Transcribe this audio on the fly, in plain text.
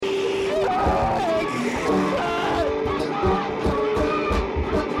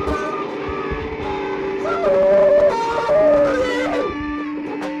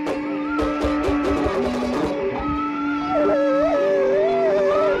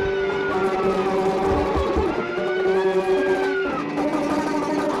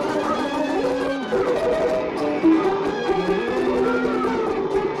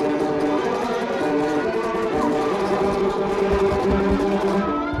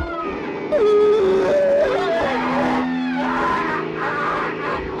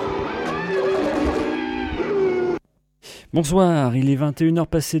Bonsoir, il est 21h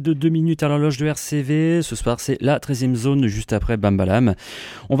passé de 2 minutes à l'horloge de RCV. Ce soir, c'est la 13e zone, juste après Bambalam.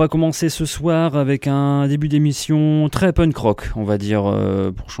 On va commencer ce soir avec un début d'émission très punk rock, on va dire,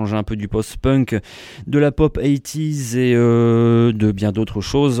 pour changer un peu du post-punk, de la pop 80s et de bien d'autres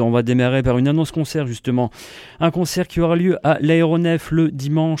choses. On va démarrer par une annonce concert, justement. Un concert qui aura lieu à l'Aéronef le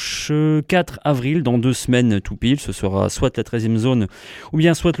dimanche 4 avril, dans 2 semaines tout pile. Ce sera soit la 13e zone, ou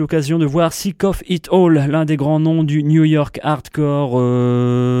bien soit l'occasion de voir Sick of It All, l'un des grands noms du New York hardcore,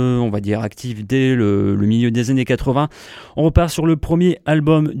 on va dire actif dès le milieu des années 80. On repart sur le premier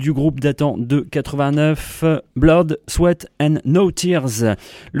album du groupe datant de 89, Blood, Sweat and No Tears.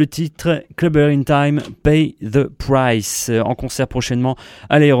 Le titre Clobberin'time, Pay the Price. En concert prochainement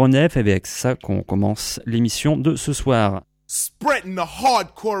à l'Aéronef, et avec ça qu'on commence l'émission de ce soir. Spreading the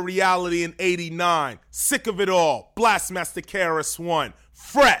hardcore reality in 89. Sick of it all. Blastmaster KRS-One.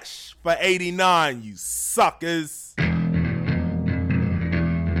 Fresh for 89, you suckers.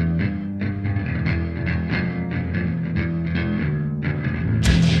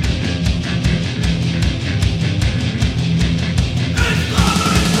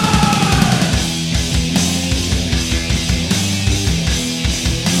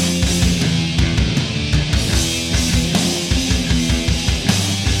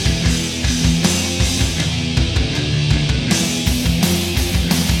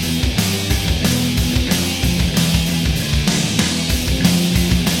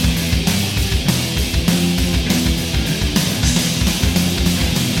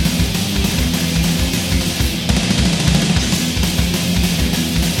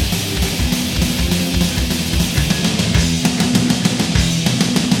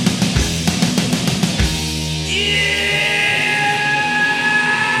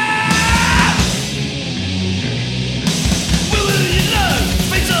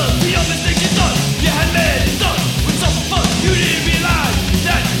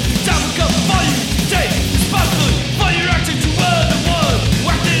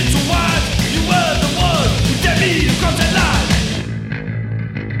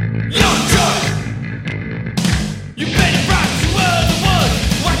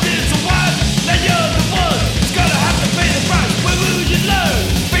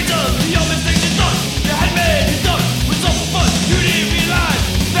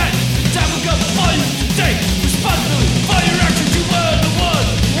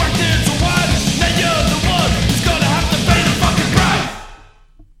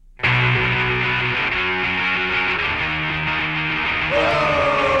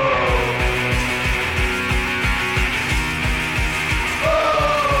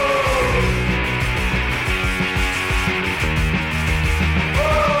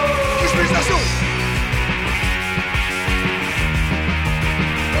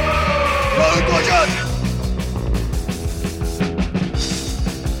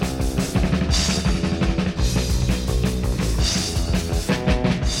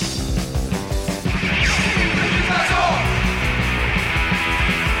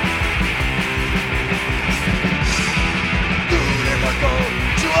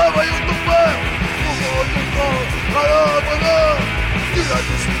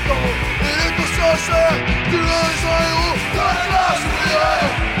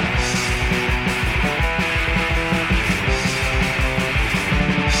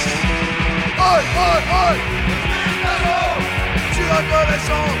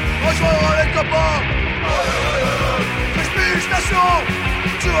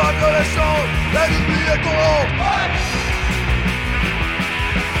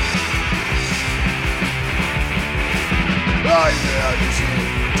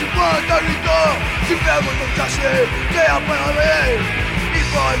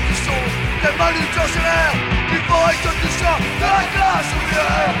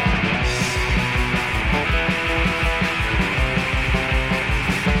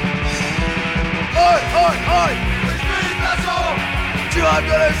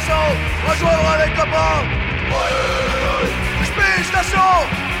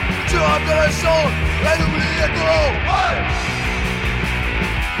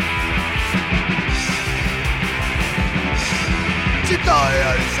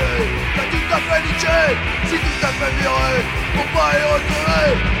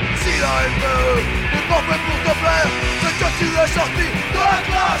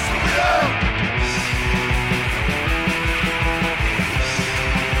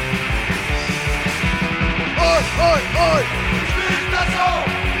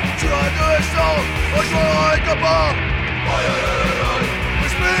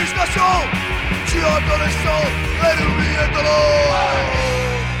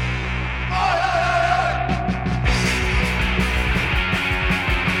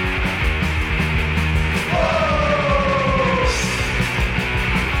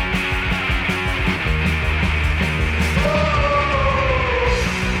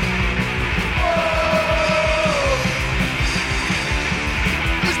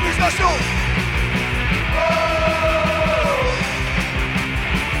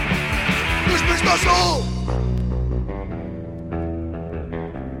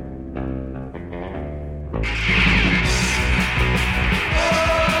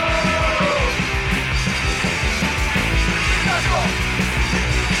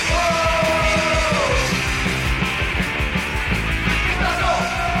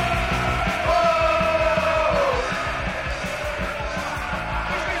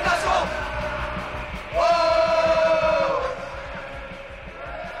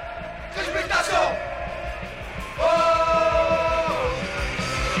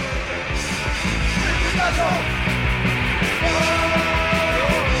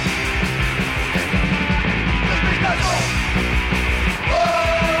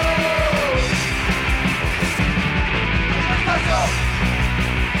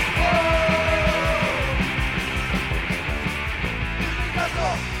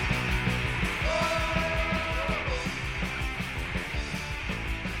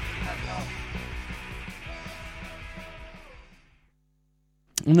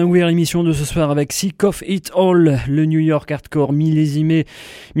 On a ouvert l'émission de ce soir avec Sick of It All, le New York hardcore millésimé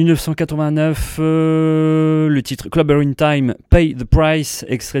 1989, le titre Clobberin'time, Pay the Price,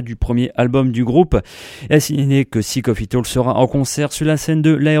 extrait du premier album du groupe. Et à signaler que Sick of It All sera en concert sur la scène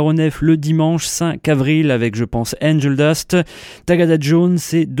de l'Aéronef le dimanche 5 avril avec, je pense, Angel Dust, Tagada Jones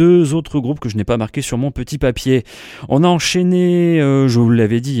et deux autres groupes que je n'ai pas marqués sur mon petit papier. On a enchaîné, je vous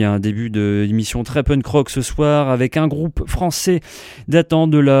l'avais dit, début de l'émission très punk rock ce soir avec un groupe français datant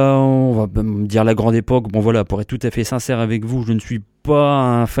de la, on va dire la grande époque. Bon voilà, pour être tout à fait sincère avec vous, je ne suis pas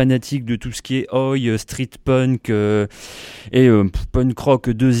un fanatique de tout ce qui est oi, street punk et punk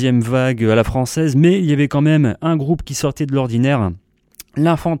rock deuxième vague à la française, mais il y avait quand même un groupe qui sortait de l'ordinaire.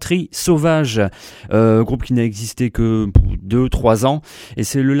 L'Infanterie Sauvage, groupe qui n'a existé que 2-3 ans, et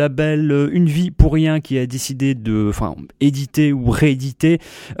c'est le label Une Vie pour Rien qui a décidé de, éditer ou rééditer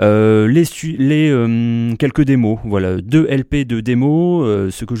les quelques démos. Voilà, 2 LP de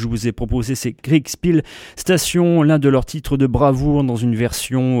démos. Ce que je vous ai proposé, c'est Kriegspiel Station, l'un de leurs titres de bravoure dans une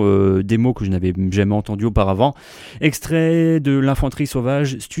version démo que je n'avais jamais entendu auparavant. Extrait de l'Infanterie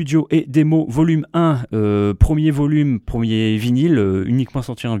Sauvage, studio et démo volume 1, premier volume, premier vinyle, uniquement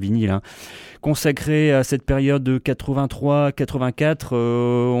sorti en vinyle, consacré à cette période de 83-84.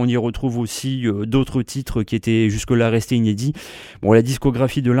 On y retrouve aussi d'autres titres qui étaient jusque-là restés inédits. Bon, la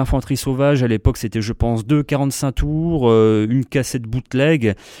discographie de l'Infanterie Sauvage, à l'époque, c'était, je pense, 2 45 tours, une cassette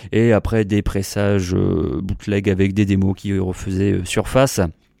bootleg, et après des pressages bootleg avec des démos qui refaisaient surface.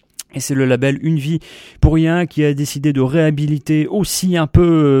 Et c'est le label Une Vie pour Rien qui a décidé de réhabiliter aussi un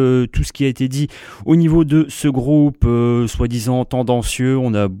peu tout ce qui a été dit au niveau de ce groupe soi-disant tendancieux.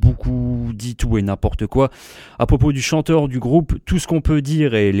 On a beaucoup dit tout et n'importe quoi à propos du chanteur du groupe. Tout ce qu'on peut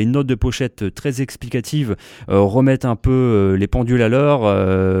dire, et les notes de pochette très explicatives remettent un peu les pendules à l'heure.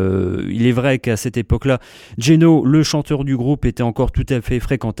 Il est vrai qu'à cette époque-là, Geno, le chanteur du groupe, était encore tout à fait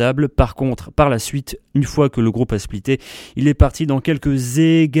fréquentable. Par contre, par la suite, une fois que le groupe a splitté, il est parti dans quelques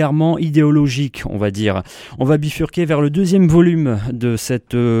égarements idéologique, on va dire. On va bifurquer vers le deuxième volume de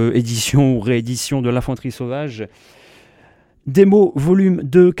cette édition ou réédition de l'Infanterie Sauvage. Démo volume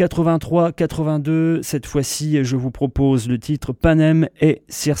 2, 83-82. Cette fois-ci, je vous propose le titre Panem et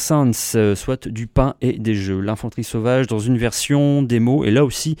Circenses, soit du pain et des jeux. L'Infanterie Sauvage dans une version démo, et là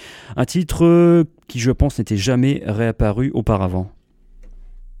aussi un titre qui, je pense, n'était jamais réapparu auparavant.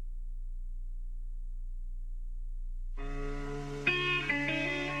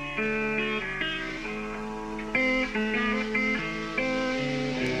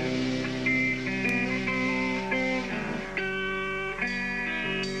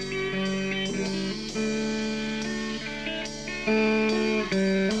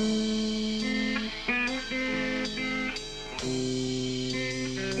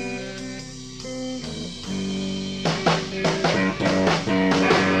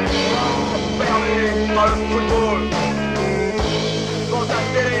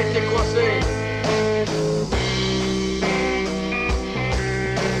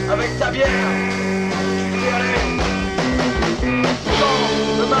 Avec ta bière, tu fais aller. Quand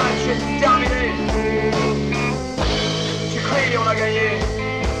le match est terminé, tu cries, on a gagné.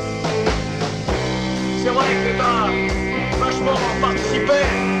 C'est vrai que t'as vachement participé.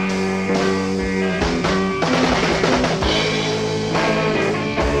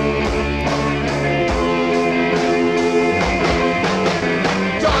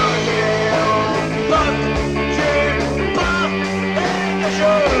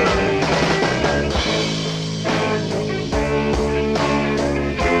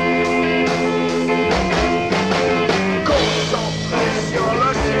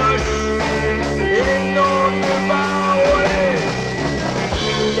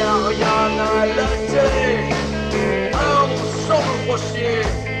 rien à la télé. Alors on sort le grossier.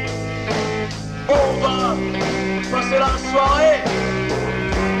 On va passer la soirée.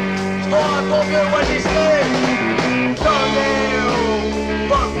 Oh, un bon vieux Walt Disney. Donnez au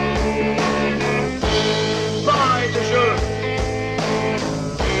pop. Pareil de jeu.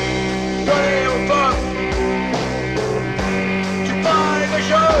 Donnez au pop. Tu parles de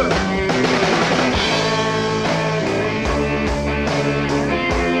jeu.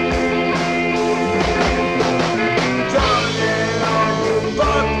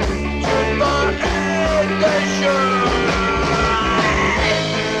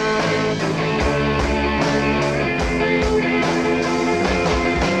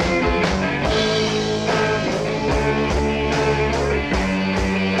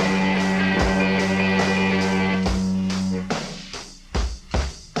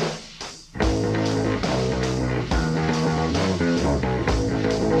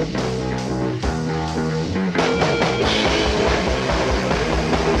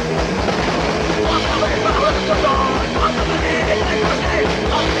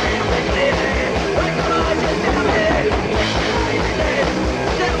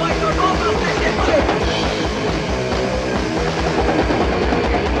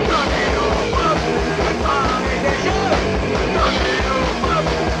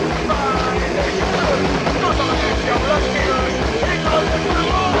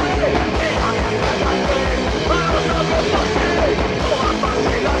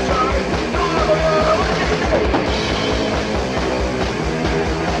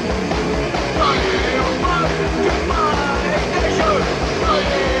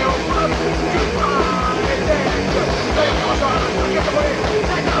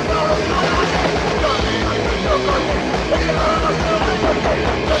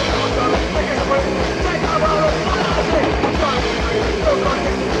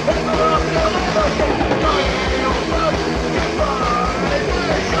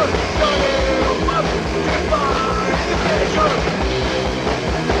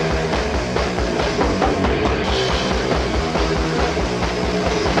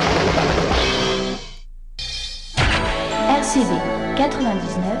 RCV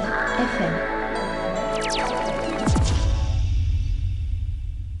 99 FM.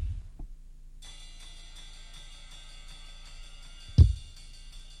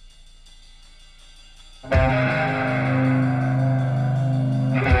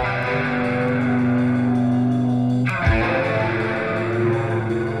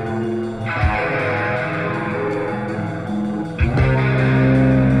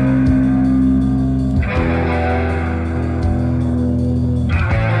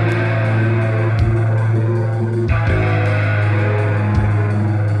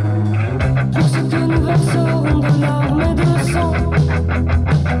 Seront de larmes et de sang.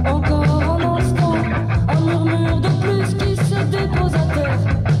 Encore un instant, amour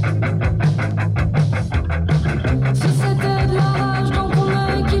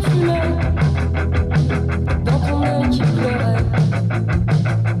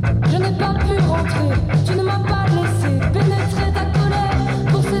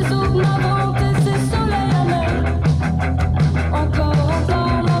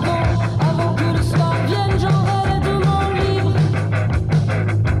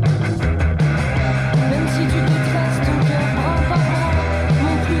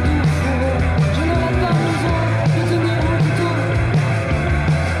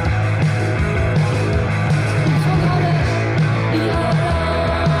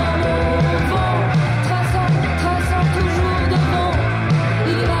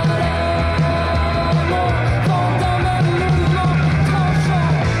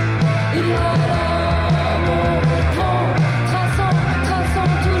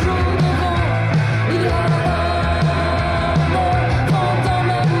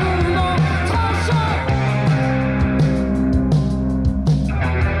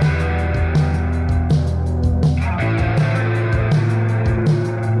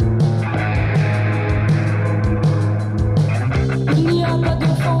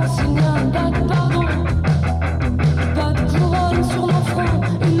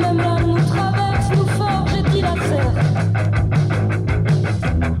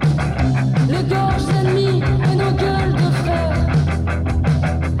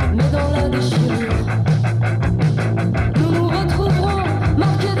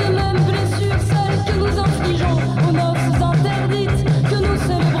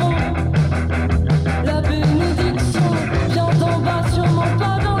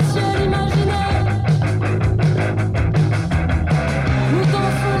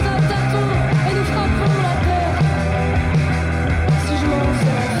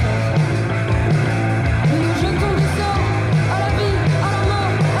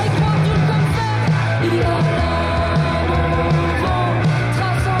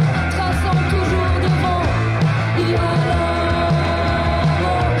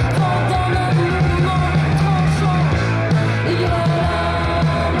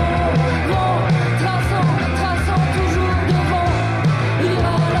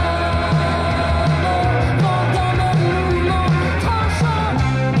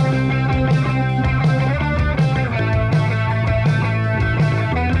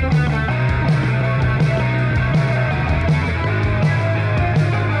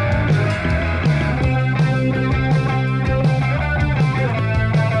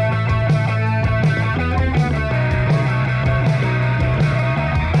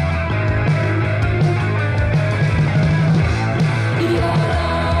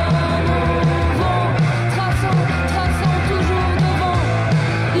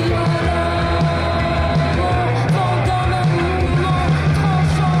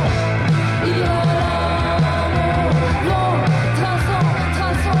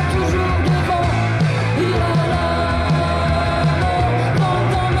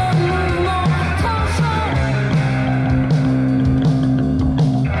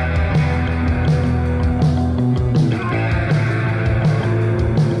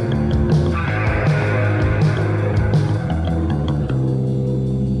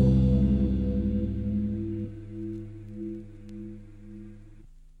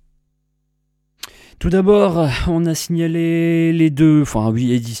Tout d'abord, on a signalé les deux,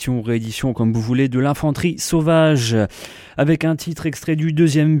 édition ou réédition comme vous voulez, de l'infanterie sauvage, avec un titre extrait du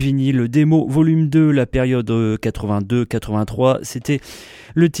deuxième vinyle, démo volume 2, la période 82-83. C'était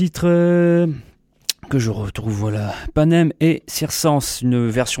le titre que je retrouve, voilà, Panem et Circenses, une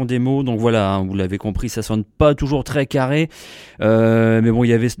version démo, donc voilà, vous l'avez compris, ça sonne pas toujours très carré, mais bon, il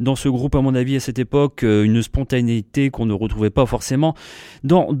y avait dans ce groupe, à mon avis, à cette époque, une spontanéité qu'on ne retrouvait pas forcément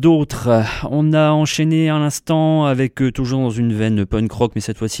dans d'autres. On a enchaîné à l'instant avec, toujours dans une veine punk rock, mais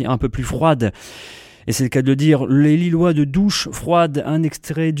cette fois-ci un peu plus froide. Et c'est le cas de le dire, les Lillois de Douche, Froide, un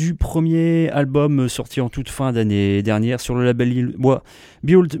extrait du premier album sorti en toute fin d'année dernière sur le label lillois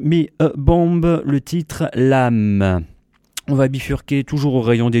Build Me a Bomb, le titre L'âme. On va bifurquer toujours au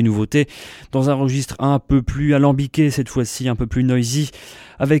rayon des nouveautés, dans un registre un peu plus alambiqué, cette fois-ci un peu plus noisy,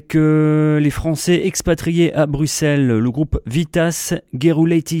 avec les Français expatriés à Bruxelles, le groupe Vitas,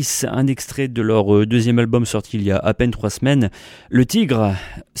 GUERULAITIS, un extrait de leur deuxième album sorti il y a à peine 3 semaines, Le Tigre,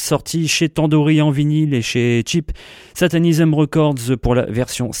 sorti chez Tandoori en vinyle et chez Cheap Satanism Records pour la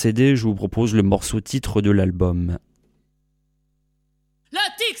version CD. Je vous propose le morceau titre de l'album. Le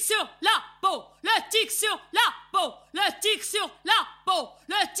tigre sur la peau, le tigre sur la peau, le tigre sur la peau,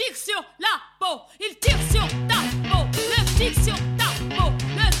 le tigre sur la peau, il tire sur ta peau, le tigre sur ta peau,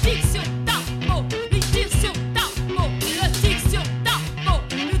 le tigre sur ta peau, il tire sur ta peau, le tigre sur ta peau,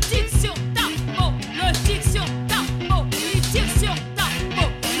 le tigre sur ta peau, le tigre sur ta peau, il tire sur ta peau.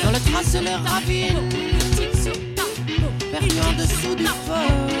 Dans le trace de leur ravine, il tire sur ta peau, perdu en dessous du feu,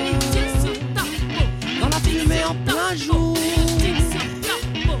 il tire sur ta peau, dans la fumée en plein jour,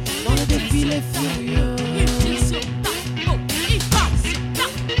 dans le défilé furieux. il tire sur ta peau, il passe sur ta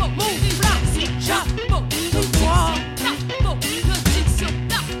peau, il passe sur ta peau, De toi, ta peau, le tigre sur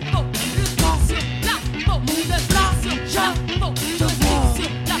ta peau, le tigre sur ta peau, le tigre sur ta peau, le tigre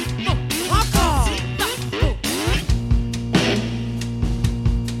sur ta peau, encore. ta peau.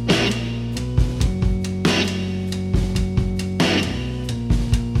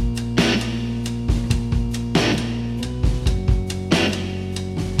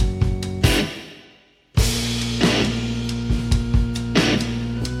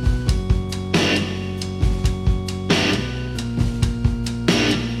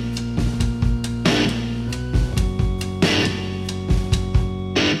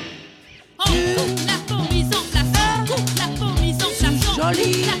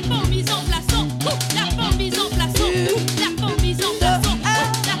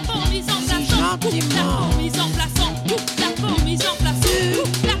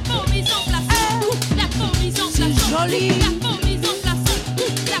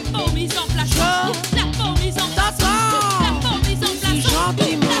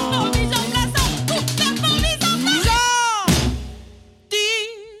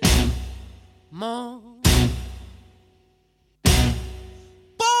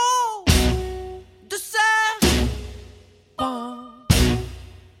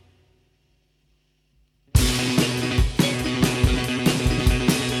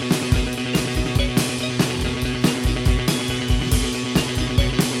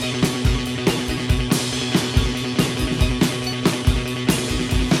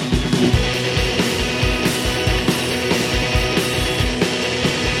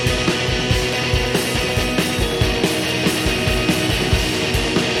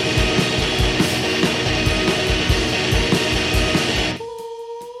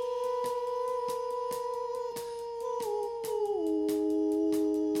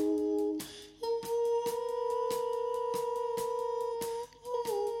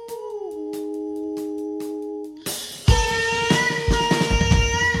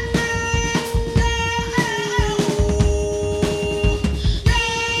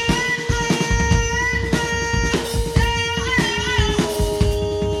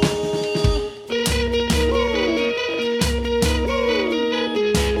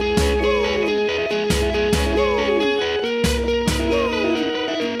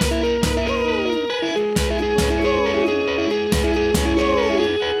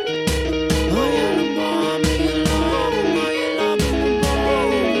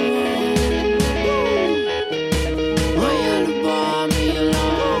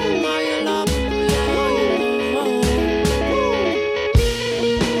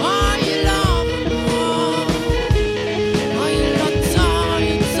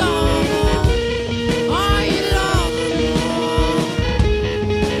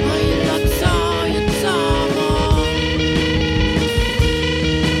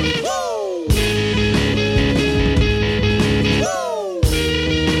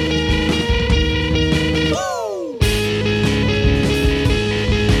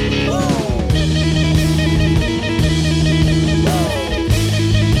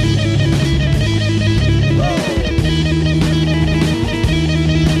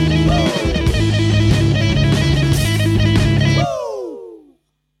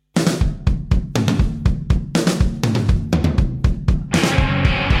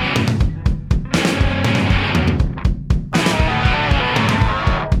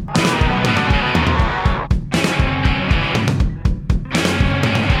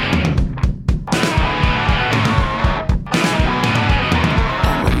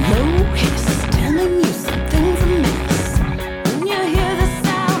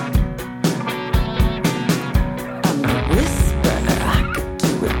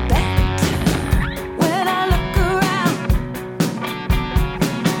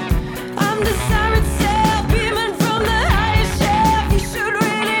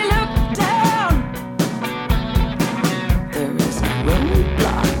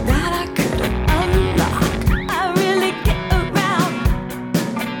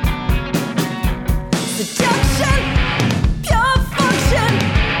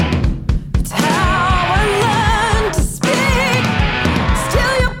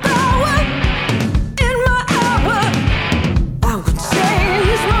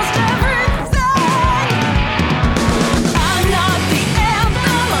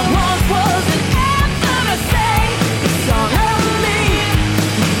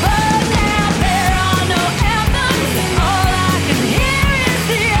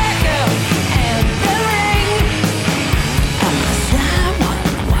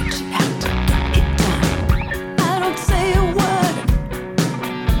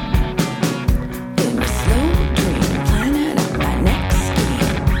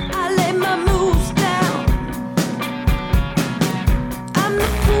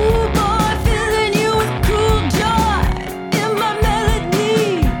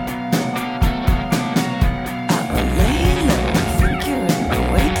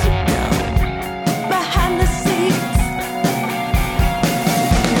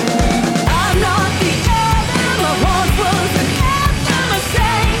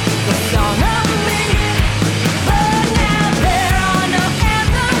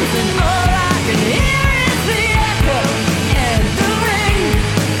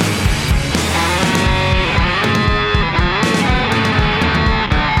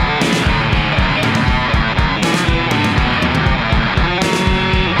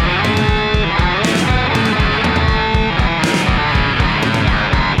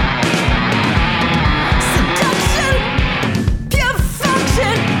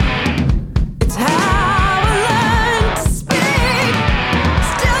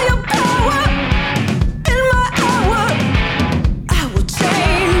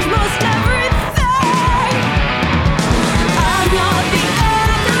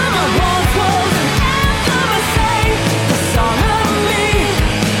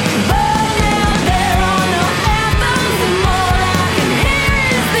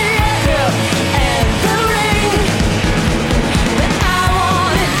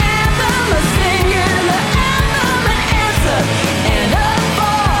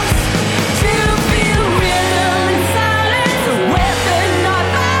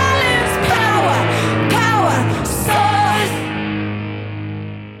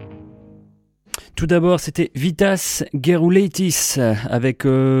 Tout d'abord, c'était Vitas GUERULAITIS avec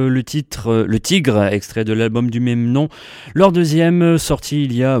le titre Le Tigre, extrait de l'album du même nom. Leur deuxième, sorti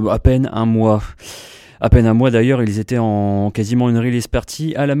il y a à peine un mois. À peine un mois d'ailleurs, ils étaient en quasiment une release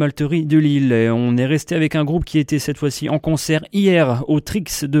party à la Malterie de Lille. Et on est resté avec un groupe qui était cette fois-ci en concert hier au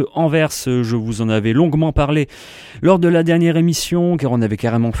Triptych de Anvers. Je vous en avais longuement parlé lors de la dernière émission, car on avait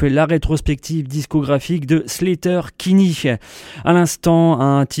carrément fait la rétrospective discographique de KINNEY. À l'instant,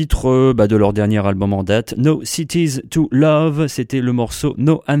 un titre de leur dernier album en date, No Cities to Love. C'était le morceau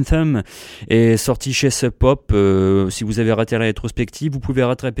No Anthem, et sorti chez Sub Pop. Si vous avez raté la rétrospective, vous pouvez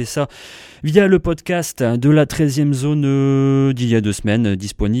rattraper ça via le podcast de la 13e zone d'il y a 2 semaines,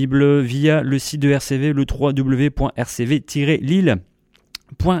 disponible via le site de RCV, le www.rcv-lille.com.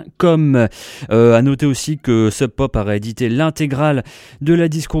 À noter aussi que Sub Pop a réédité l'intégrale de la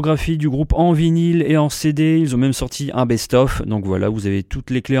discographie du groupe en vinyle et en CD. Ils ont même sorti un best-of, donc voilà, vous avez toutes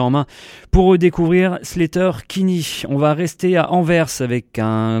les clés en main pour découvrir KINNEY. On va rester à Anvers avec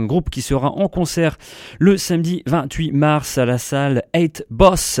un groupe qui sera en concert le samedi 28 mars à la salle 8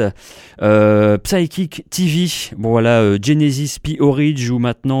 Boss, Psychic TV, bon voilà, Genesis P. Origin ou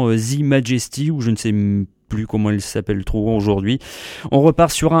maintenant The Majesty, ou je ne sais plus comment il s'appelle trop aujourd'hui. On repart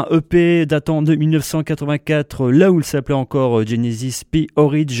sur un EP datant de 1984, là où il s'appelait encore Genesis P.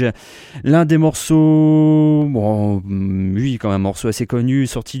 Origin. L'un des morceaux, bon, oui, quand même un morceau assez connu,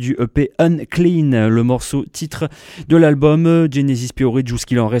 sorti du EP Unclean, le morceau titre de l'album Genesis P. Origin, ou ce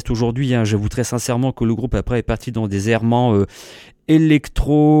qu'il en reste aujourd'hui. J'avoue très sincèrement que le groupe après est parti dans des errements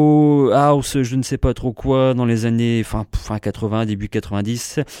électro, house, je ne sais pas trop quoi, dans les années fin 80, début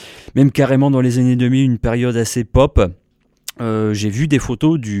 90, même carrément dans les années 2000, une période assez pop. J'ai vu des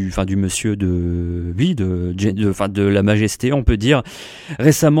photos du monsieur de la majesté, on peut dire,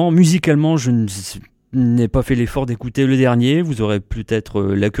 récemment. Musicalement, je n'ai pas fait l'effort d'écouter le dernier, vous aurez peut-être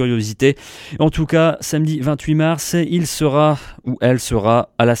la curiosité. En tout cas, samedi 28 mars, il sera, ou elle sera,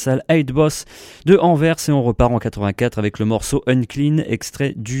 à la salle 8 Boss de Anvers, et on repart en 84 avec le morceau Unclean,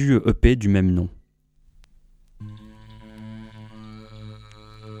 extrait du EP du même nom.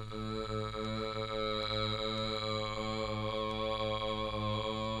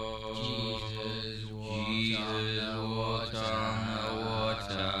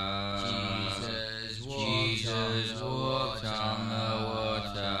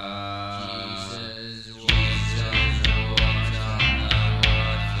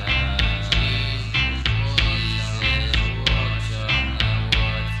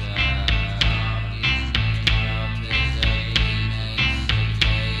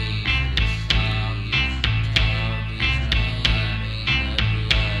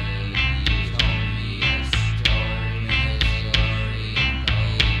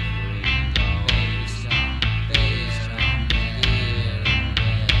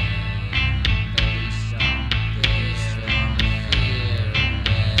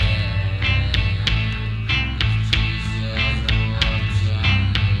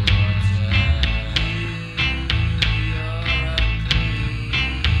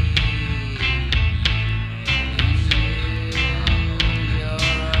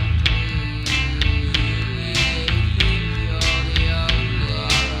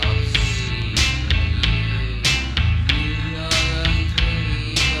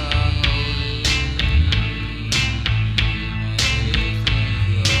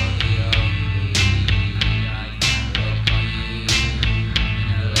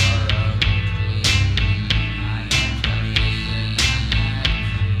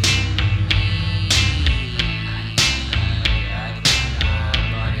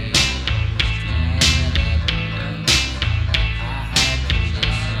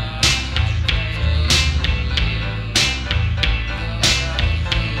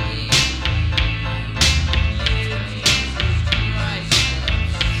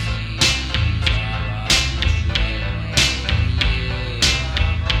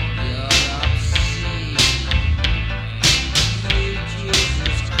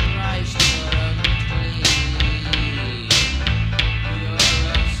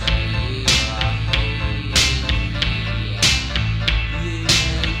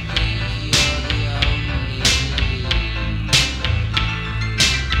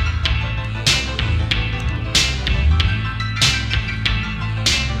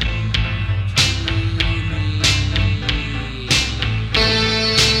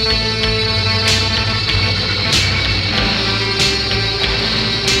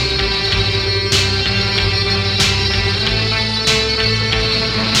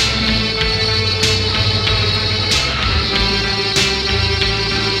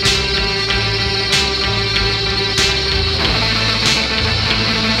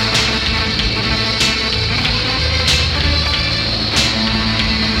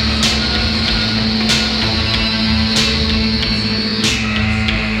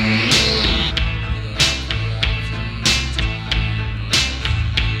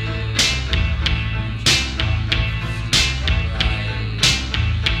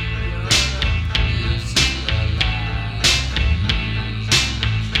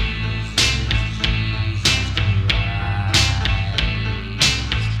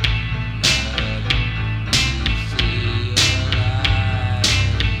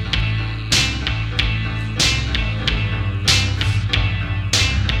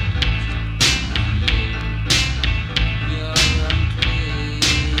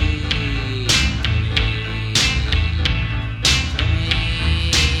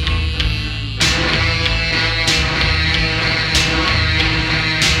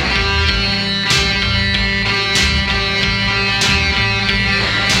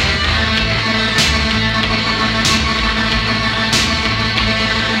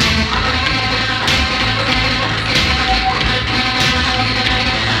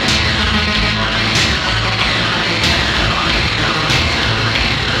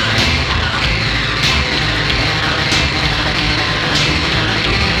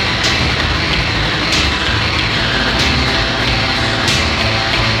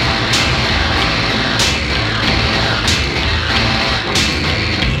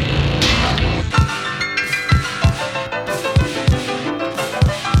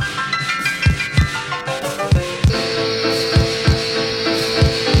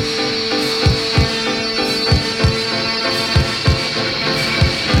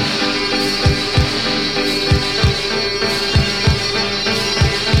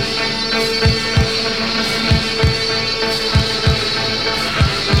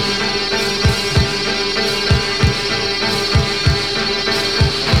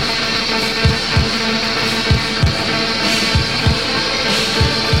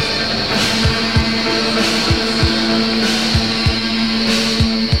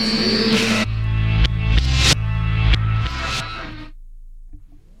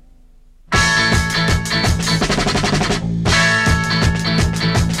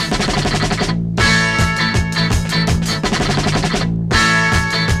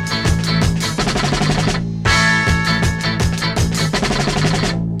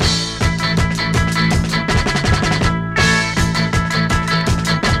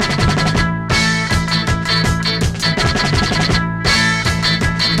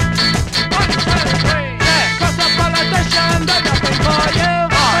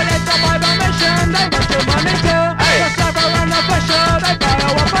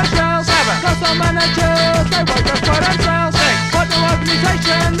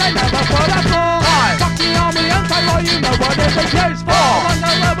 they never put up for. Fuck the army and say, well, you know what it is used for. On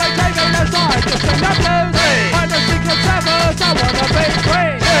the railway taking a side, just sing the blues. When the Secret Service, I wanna be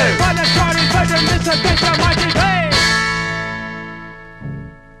free. When the Charly version is a thing that might be free.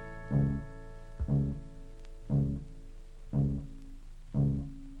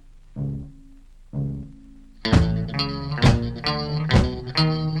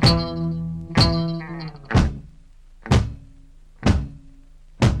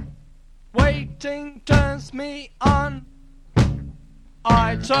 Waiting turns me on.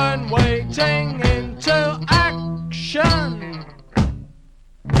 I turn waiting into action.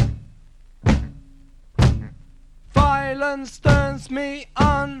 Violence turns me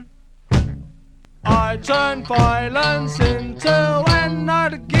on. I turn violence into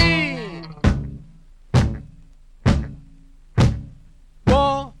energy.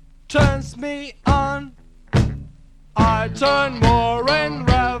 War turns me on. I turn war in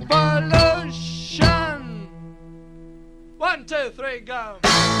revolution. 1, 2, 3, go.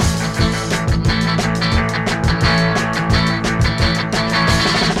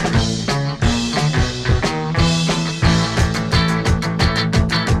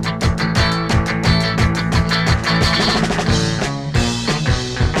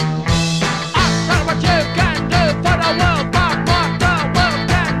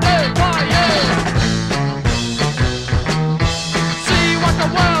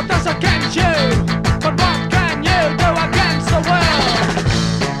 Against you, but what can you do against the world?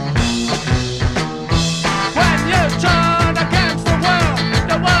 When you turn against the world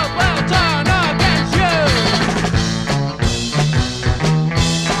will turn against you.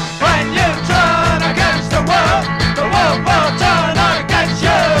 When you turn against the world will turn against you.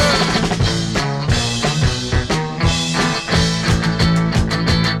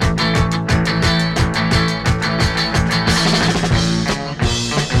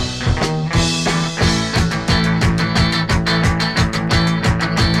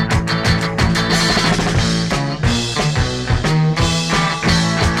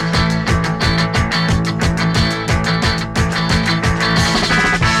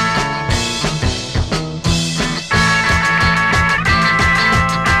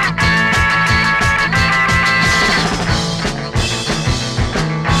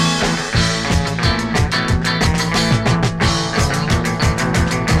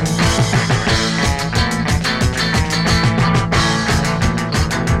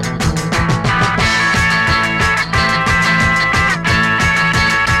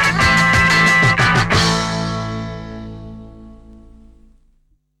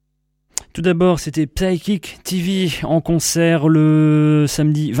 Tout d'abord, c'était Psychic TV en concert le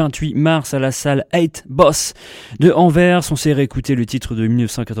samedi 28 mars à la salle 8 Boss de Anvers. On s'est réécouté le titre de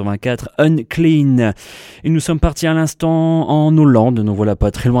 1984, Unclean. Et nous sommes partis à l'instant en Hollande, nous voilà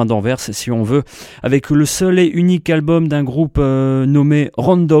pas très loin d'Anvers si on veut, avec le seul et unique album d'un groupe nommé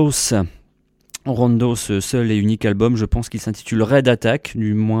Rondos. Rondos, seul et unique album, je pense qu'il s'intitule Red Attack,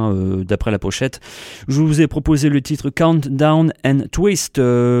 du moins d'après la pochette. Je vous ai proposé le titre Countdown and Twist,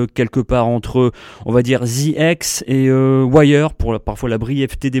 quelque part entre, on va dire, The X et Wire, pour parfois la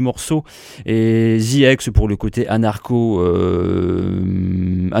brièveté des morceaux, et The X pour le côté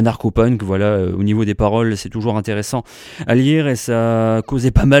anarcho-punk, voilà, au niveau des paroles, c'est toujours intéressant à lire et ça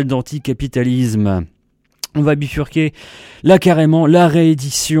causait pas mal d'anticapitalisme. On va bifurquer là carrément la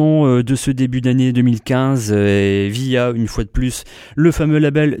réédition de ce début d'année 2015 via une fois de plus le fameux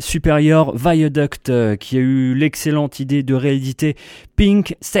label supérieur Viaduct qui a eu l'excellente idée de rééditer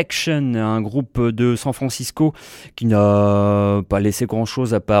Pink Section, un groupe de San Francisco qui n'a pas laissé grand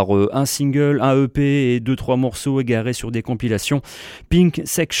chose à part un single, un EP et 2-3 morceaux égarés sur des compilations. Pink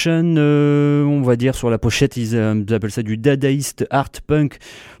Section, on va dire sur la pochette ils appellent ça du dadaïste art punk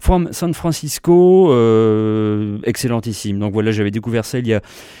from San Francisco, excellentissime. Donc voilà, j'avais découvert ça il y a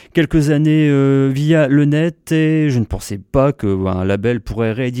quelques années via le net et je ne pensais pas qu'un label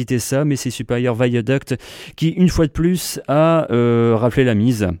pourrait rééditer ça, mais c'est Superior Viaduct qui une fois de plus a raflé la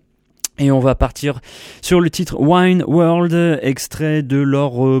mise. Et on va partir sur le titre Wine World, extrait de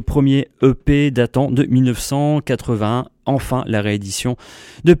leur premier EP datant de 1981, enfin la réédition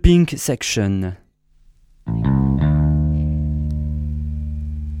de Pink Section.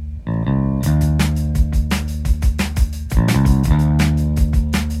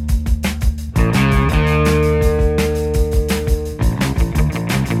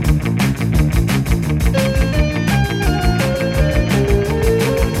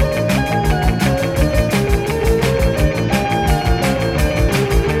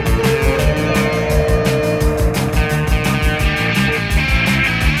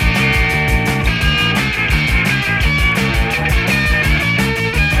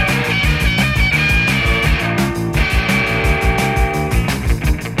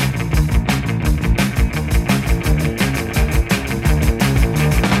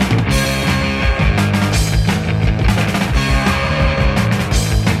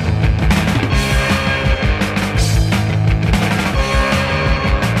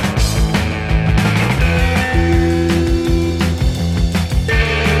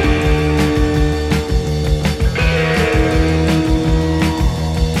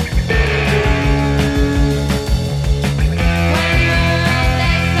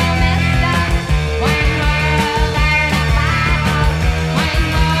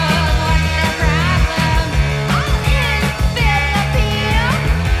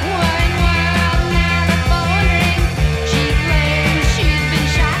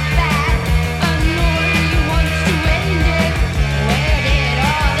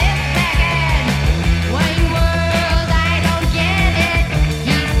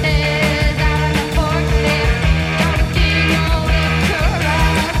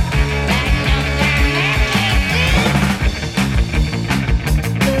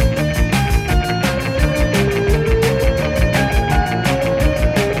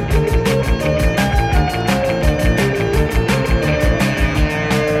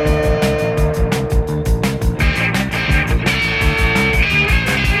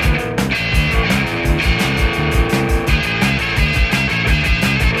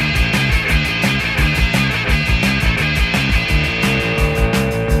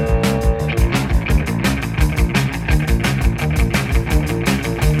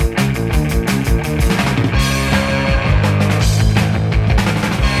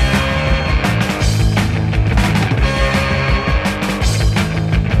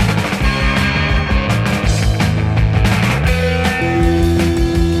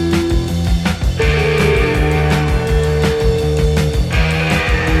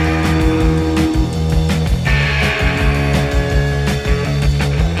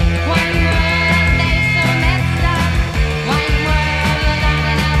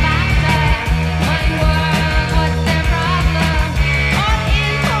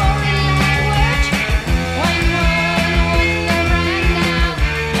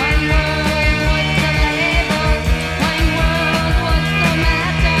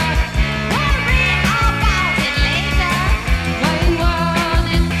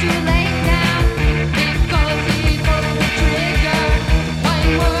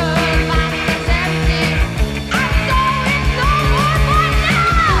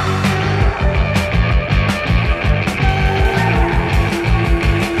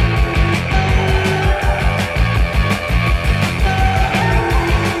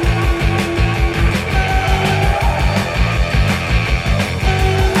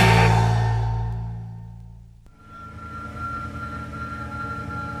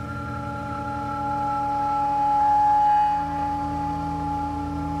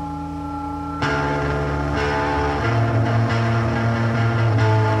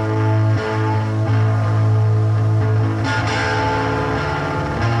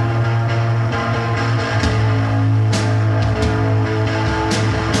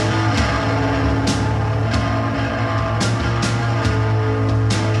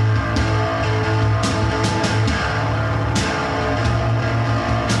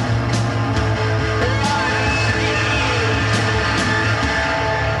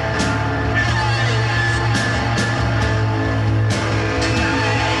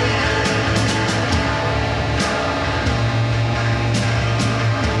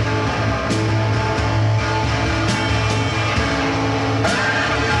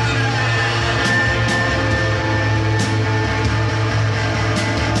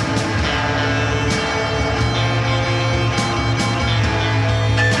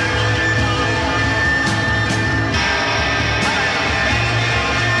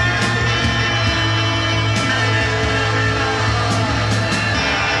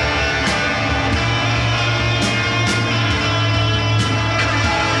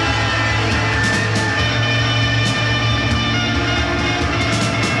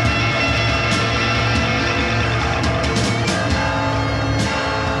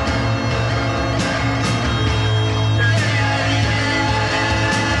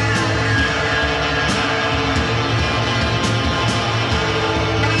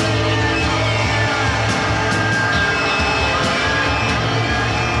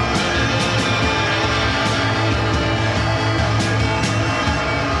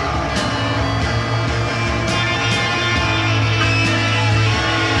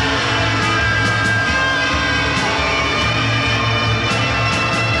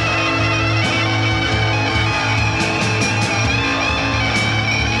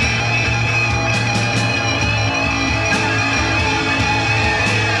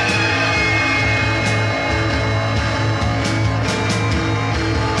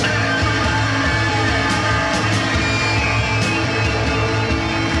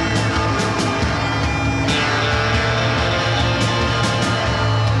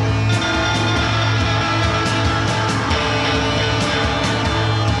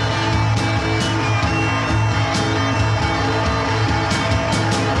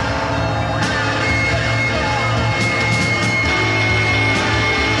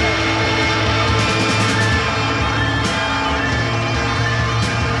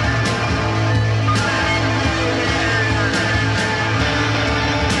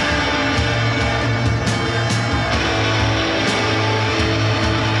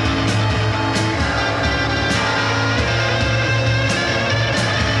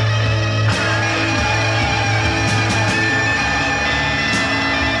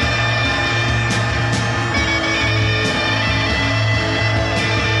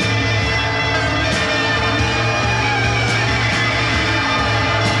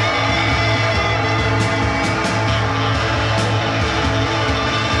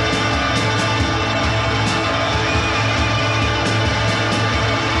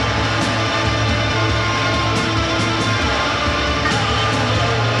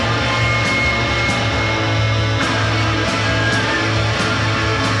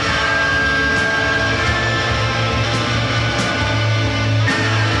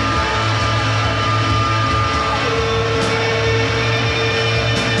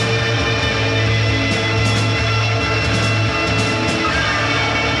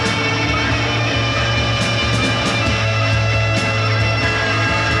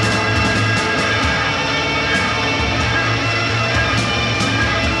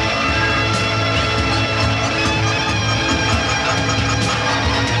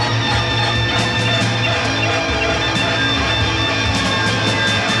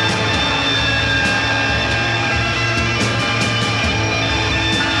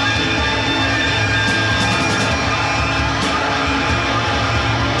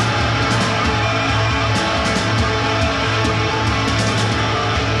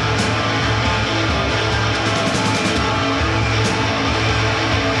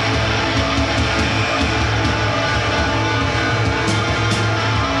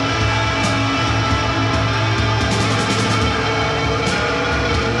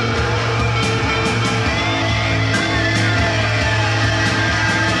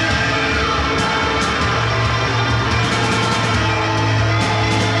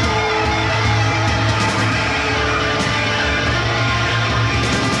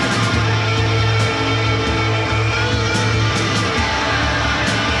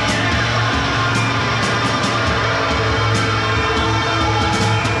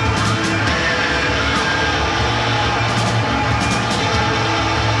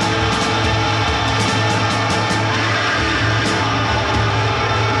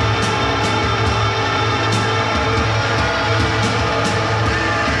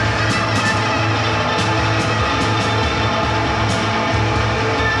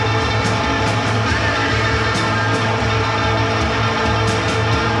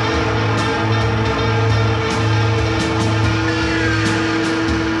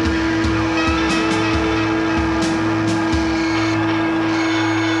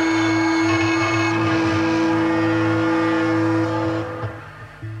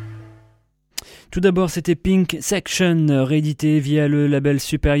 Tout d'abord, c'était Pink Section, réédité via le label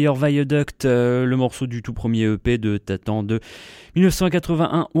supérieur Viaduct, le morceau du tout premier EP datant de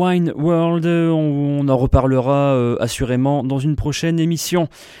 1981, Wine World. On en reparlera assurément dans une prochaine émission.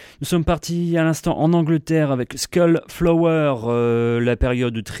 Nous sommes partis à l'instant en Angleterre avec Skull Flower, la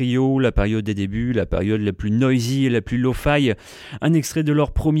période trio, la période des débuts, la période la plus noisy et la plus lo-fi. Un extrait de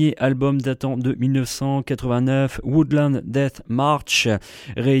leur premier album datant de 1989, Woodland Death March,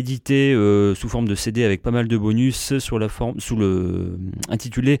 réédité sous forme de CD avec pas mal de bonus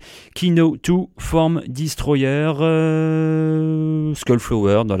intitulé Kino II Form Destroyer. Skull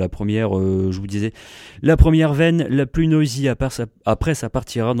Flower dans la première, je vous disais, la première veine la plus noisy. Après ça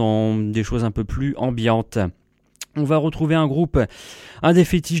partira dans des choses un peu plus ambiantes. On va retrouver un groupe, un des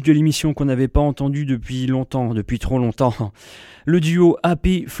fétiches de l'émission qu'on n'avait pas entendu depuis trop longtemps. Le duo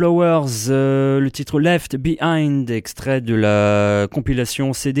Happy Flowers, le titre Left Behind, extrait de la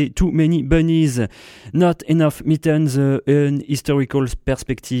compilation CD Too Many Bunnies, Not Enough Mittens, An Historical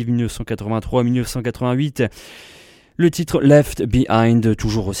Perspective 1983-1988. Le titre Left Behind,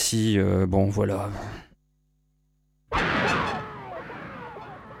 toujours aussi, bon voilà.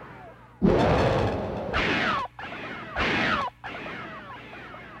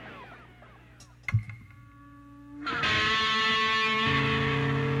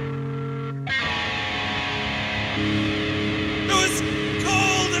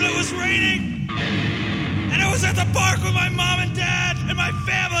 At the park with my mom and dad and my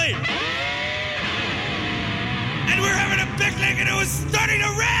family, and we were having a picnic and it was starting to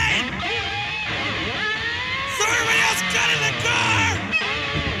rain, so everybody else got in the car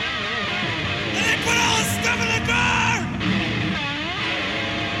and they put all the stuff in the car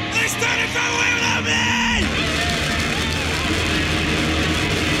and they started to drive away without me.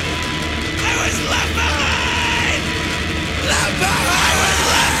 I was left behind. Left behind. I was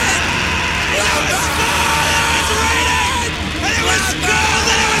left behind. Left behind. It was cold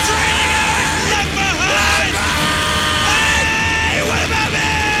and it was raining and I was left behind! Hey, what about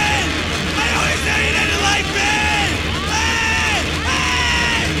me? I always said you didn't like me! Hey!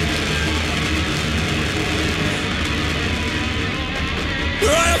 Hey! We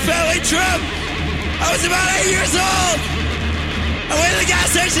were on a family trip! I was about 8 years old! I went to the gas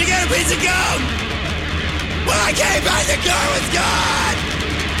station to get a piece of gum! When I came back, the car was gone!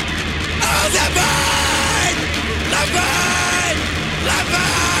 I was left behind! Left behind! Left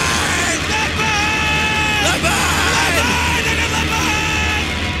behind! Left behind! Left behind! Left behind!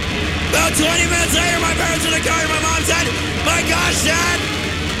 About 20 minutes later, my parents were in the car and my mom said, "My gosh, Dad!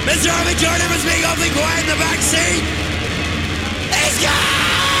 Mr. Harvey Jordan was being awfully quiet in the back seat! He's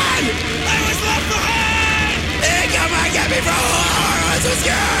gone! I was left behind! He didn't come back at me for a while, I was so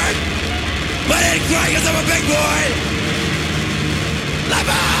scared! But I didn't cry because I'm a big boy! Left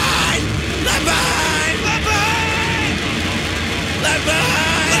behind! Left behind! Left behind! Left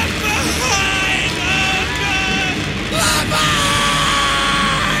behind! Left behind! Oh God! Left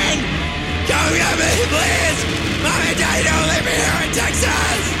behind! Come get me, please! Mom and Daddy, don't leave me here in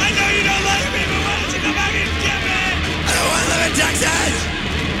Texas! I know you don't like me, but why don't you come back and get me? I don't want to live in Texas!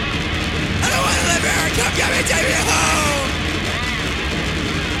 I don't want to live here! Come get me, take me home!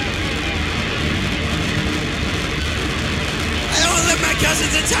 I don't want to live with my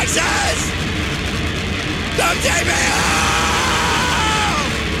cousins in Texas! Come take me home!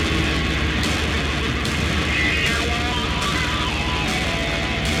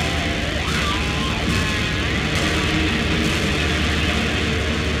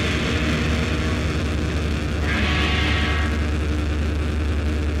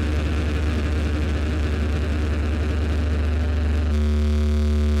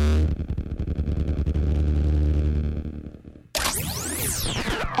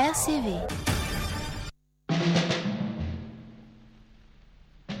 RCV.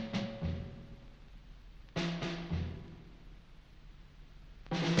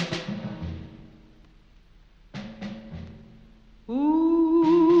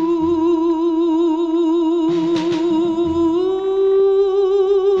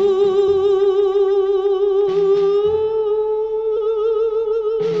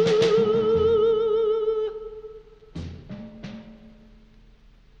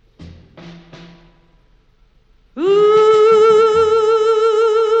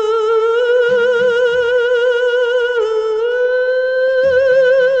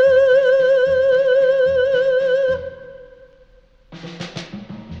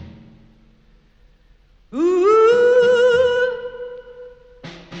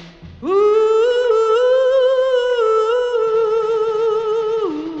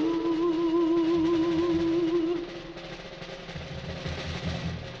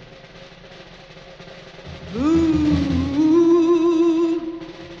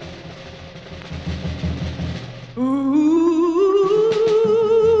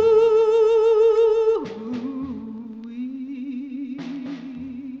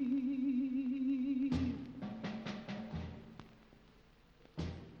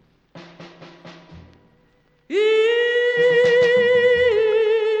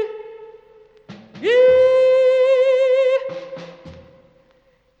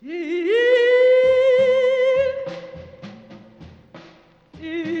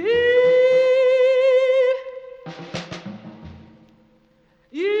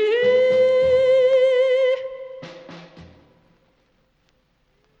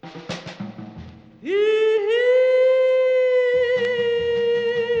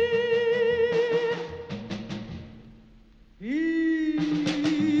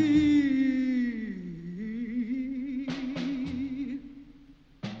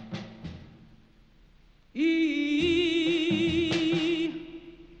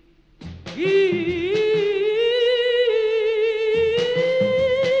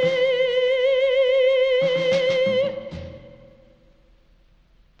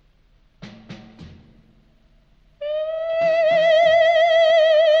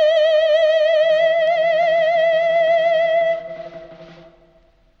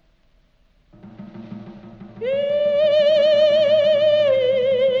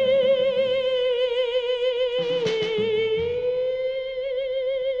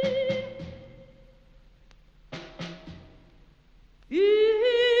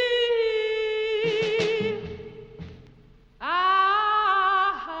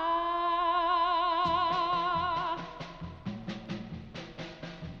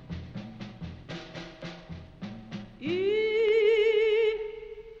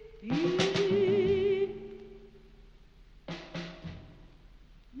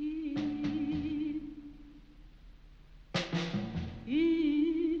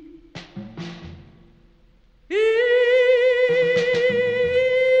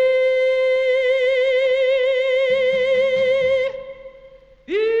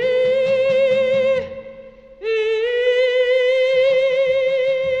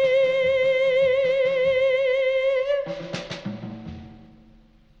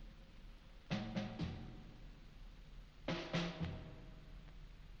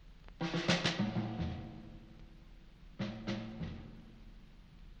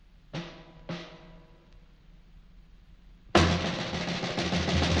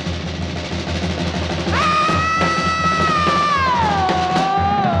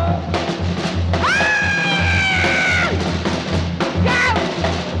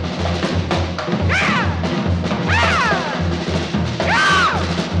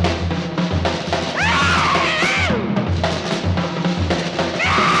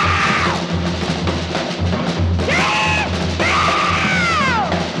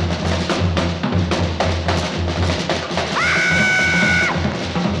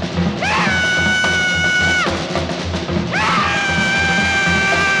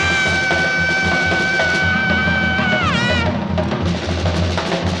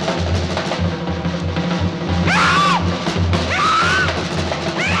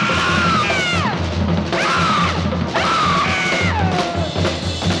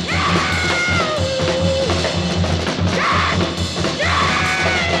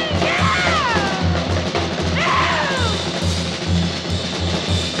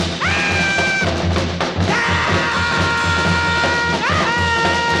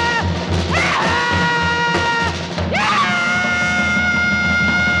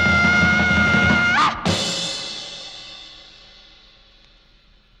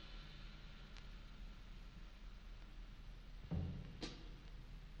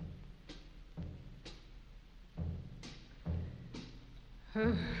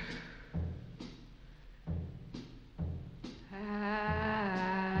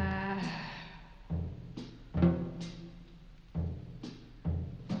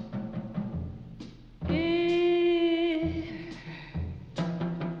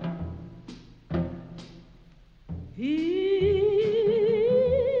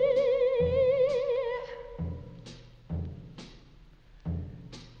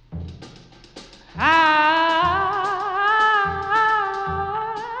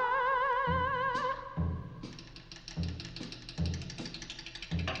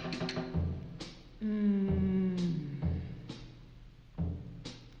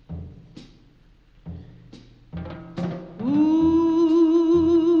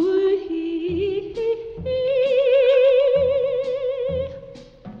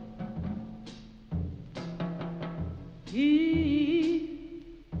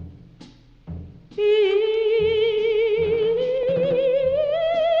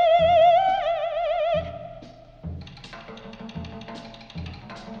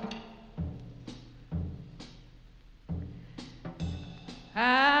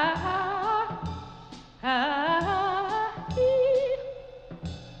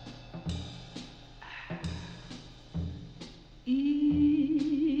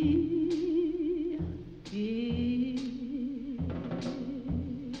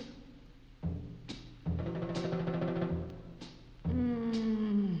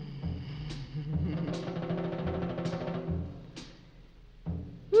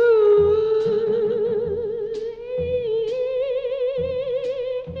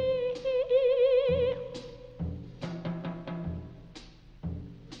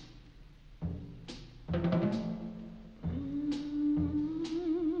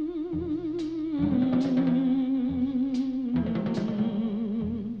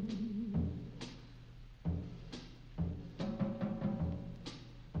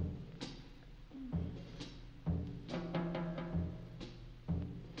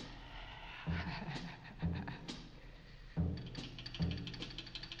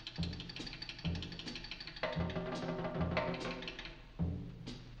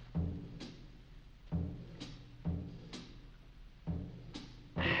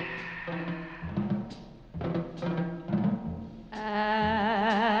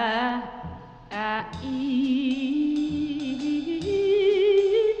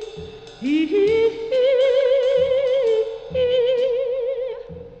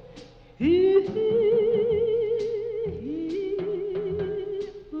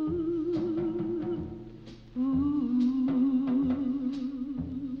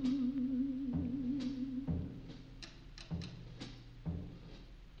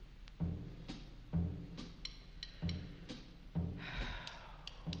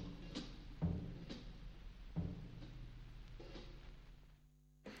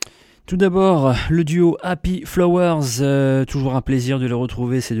 Tout d'abord, le duo Happy Flowers, toujours un plaisir de les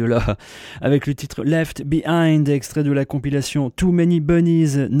retrouver ces deux-là, avec le titre Left Behind, extrait de la compilation Too Many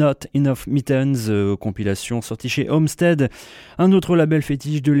Bunnies, Not Enough Mittens, compilation sortie chez Homestead, un autre label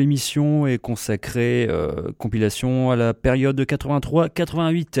fétiche de l'émission et consacré, compilation à la période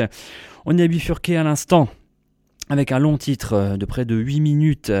 83-88. On est bifurqué à l'instant avec un long titre de près de 8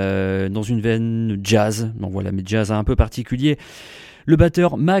 minutes dans une veine jazz, donc voilà, mais jazz un peu particulier. Le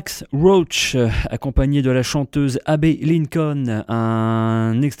batteur Max Roach, accompagné de la chanteuse ABBEY LINCOLN,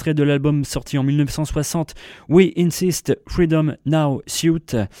 un extrait de l'album sorti en 1960, We Insist, Freedom Now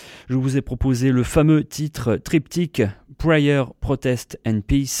Suit. Je vous ai proposé le fameux titre Triptych, Prayer, Protest and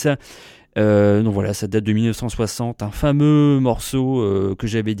Peace. Donc voilà, ça date de 1960, un fameux morceau que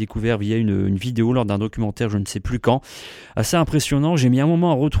j'avais découvert via une vidéo lors d'un documentaire, je ne sais plus quand, assez impressionnant. J'ai mis un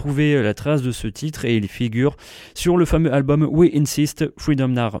moment à retrouver la trace de ce titre et il figure sur le fameux album We Insist, Freedom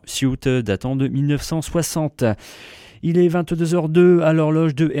Now Suit, datant de 1960. Il est 22h02 à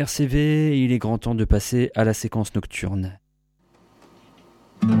l'horloge de RCV et il est grand temps de passer à la séquence nocturne.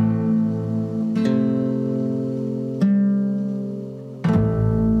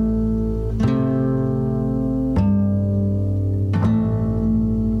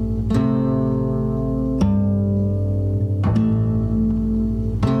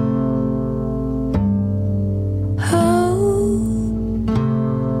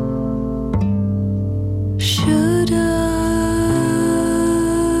 Should I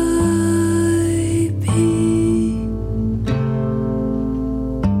be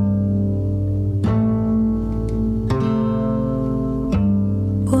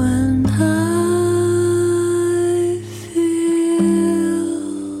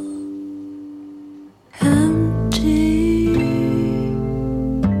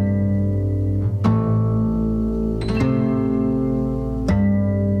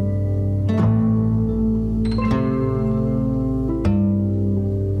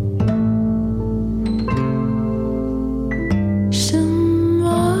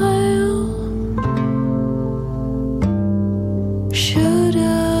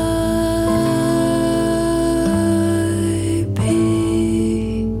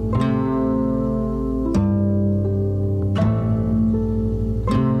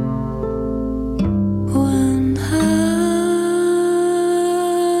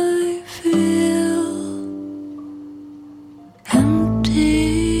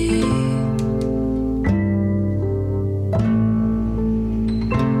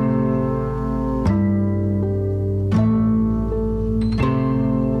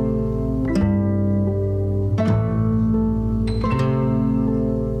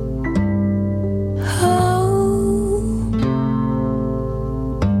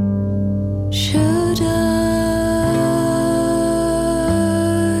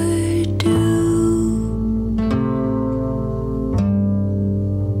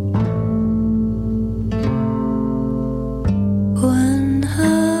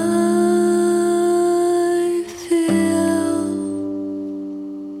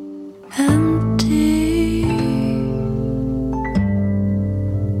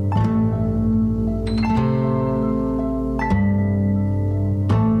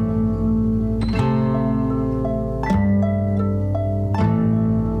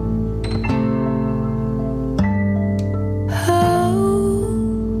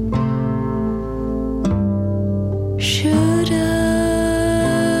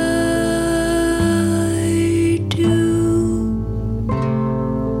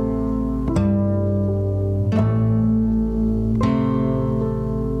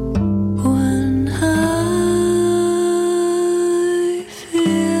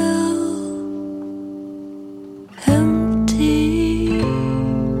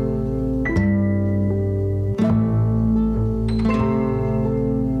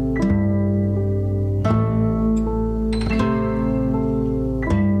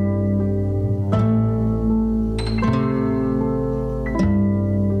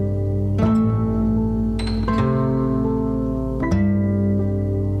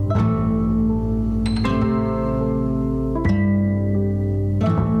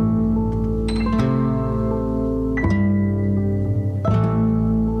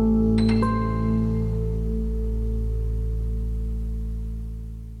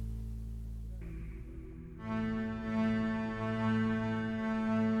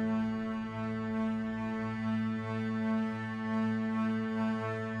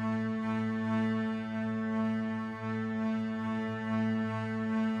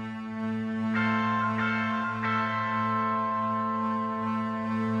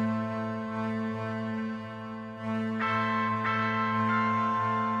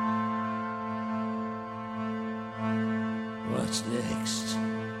What's next?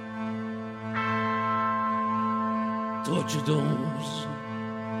 Torture doors.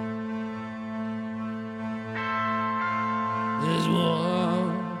 There's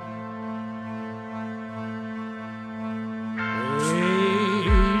war. Rage.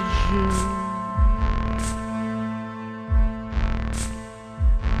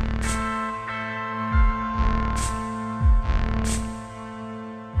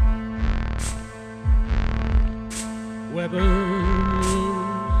 Weapons.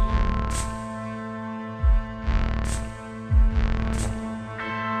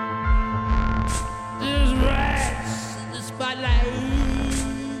 There's rats in the spotlight.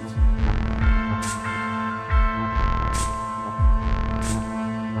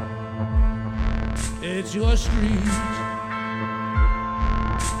 It's your street.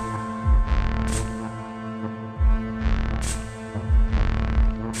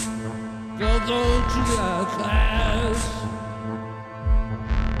 Go to the class.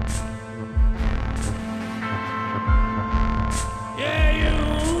 Yeah, you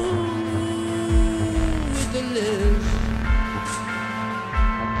with the list.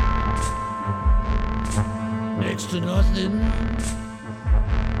 Next to nothing.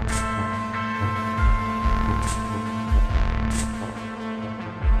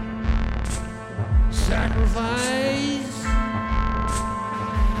 Sacrifice.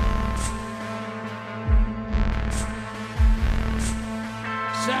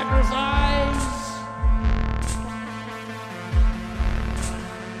 Sacrifice.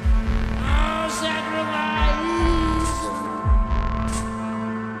 Oh, sacrifice.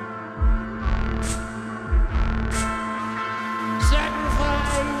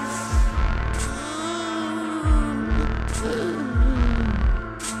 Sacrifice.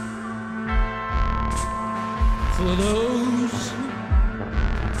 For those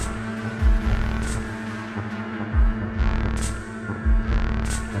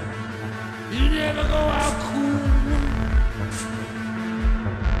you never go out cool.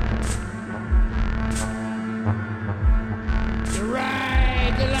 You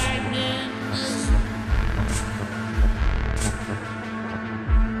ride the lightning.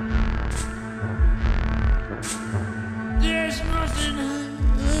 There's nothing.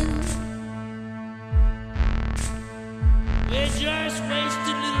 We're just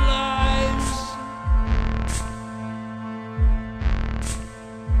wasted little lives.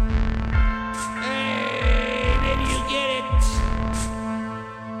 Hey, maybe you get it.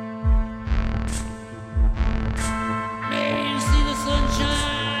 Maybe you see the sunshine.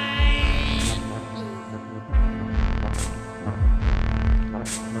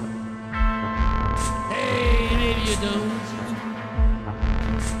 Hey, maybe you don't.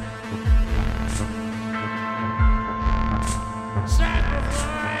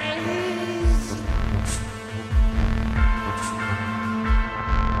 Sacrifice.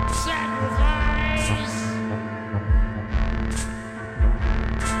 Sacrifice.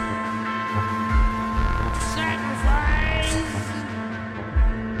 Sacrifice.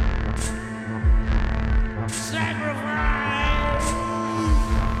 Sacrifice.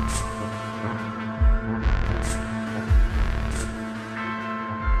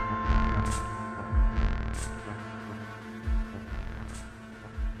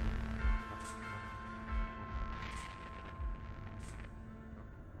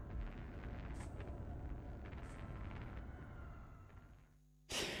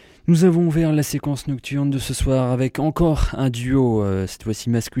 Nous avons ouvert la séquence nocturne de ce soir avec encore un duo, cette fois-ci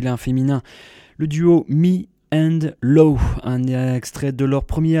masculin-féminin, le duo Me and Low, un extrait de leur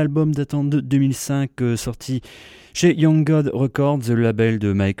premier album datant de 2005, sorti chez Young God Records, le label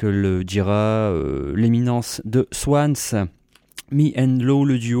de Michael Gira, l'éminence de Swans. Me and Low,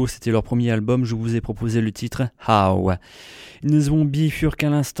 le duo, c'était leur premier album, je vous ai proposé le titre How. Nous avons bifurqué à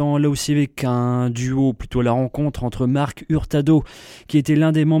l'instant, là aussi avec un duo, plutôt la rencontre entre Marc Hurtado, qui était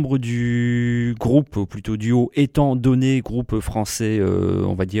l'un des membres du groupe, ou plutôt duo étant donné, groupe français,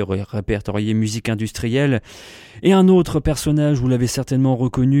 on va dire répertorié musique industrielle, et un autre personnage, vous l'avez certainement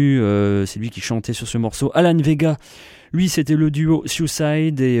reconnu, c'est lui qui chantait sur ce morceau, Alan Vega. Lui, c'était le duo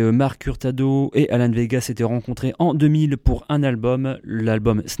Suicide, et Marc Hurtado et Alan Vega s'étaient rencontrés en 2000 pour un album,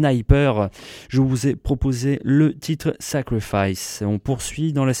 l'album Sniper. Je vous ai proposé le titre Sacrifice. On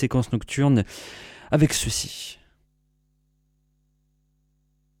poursuit dans la séquence nocturne avec ceci.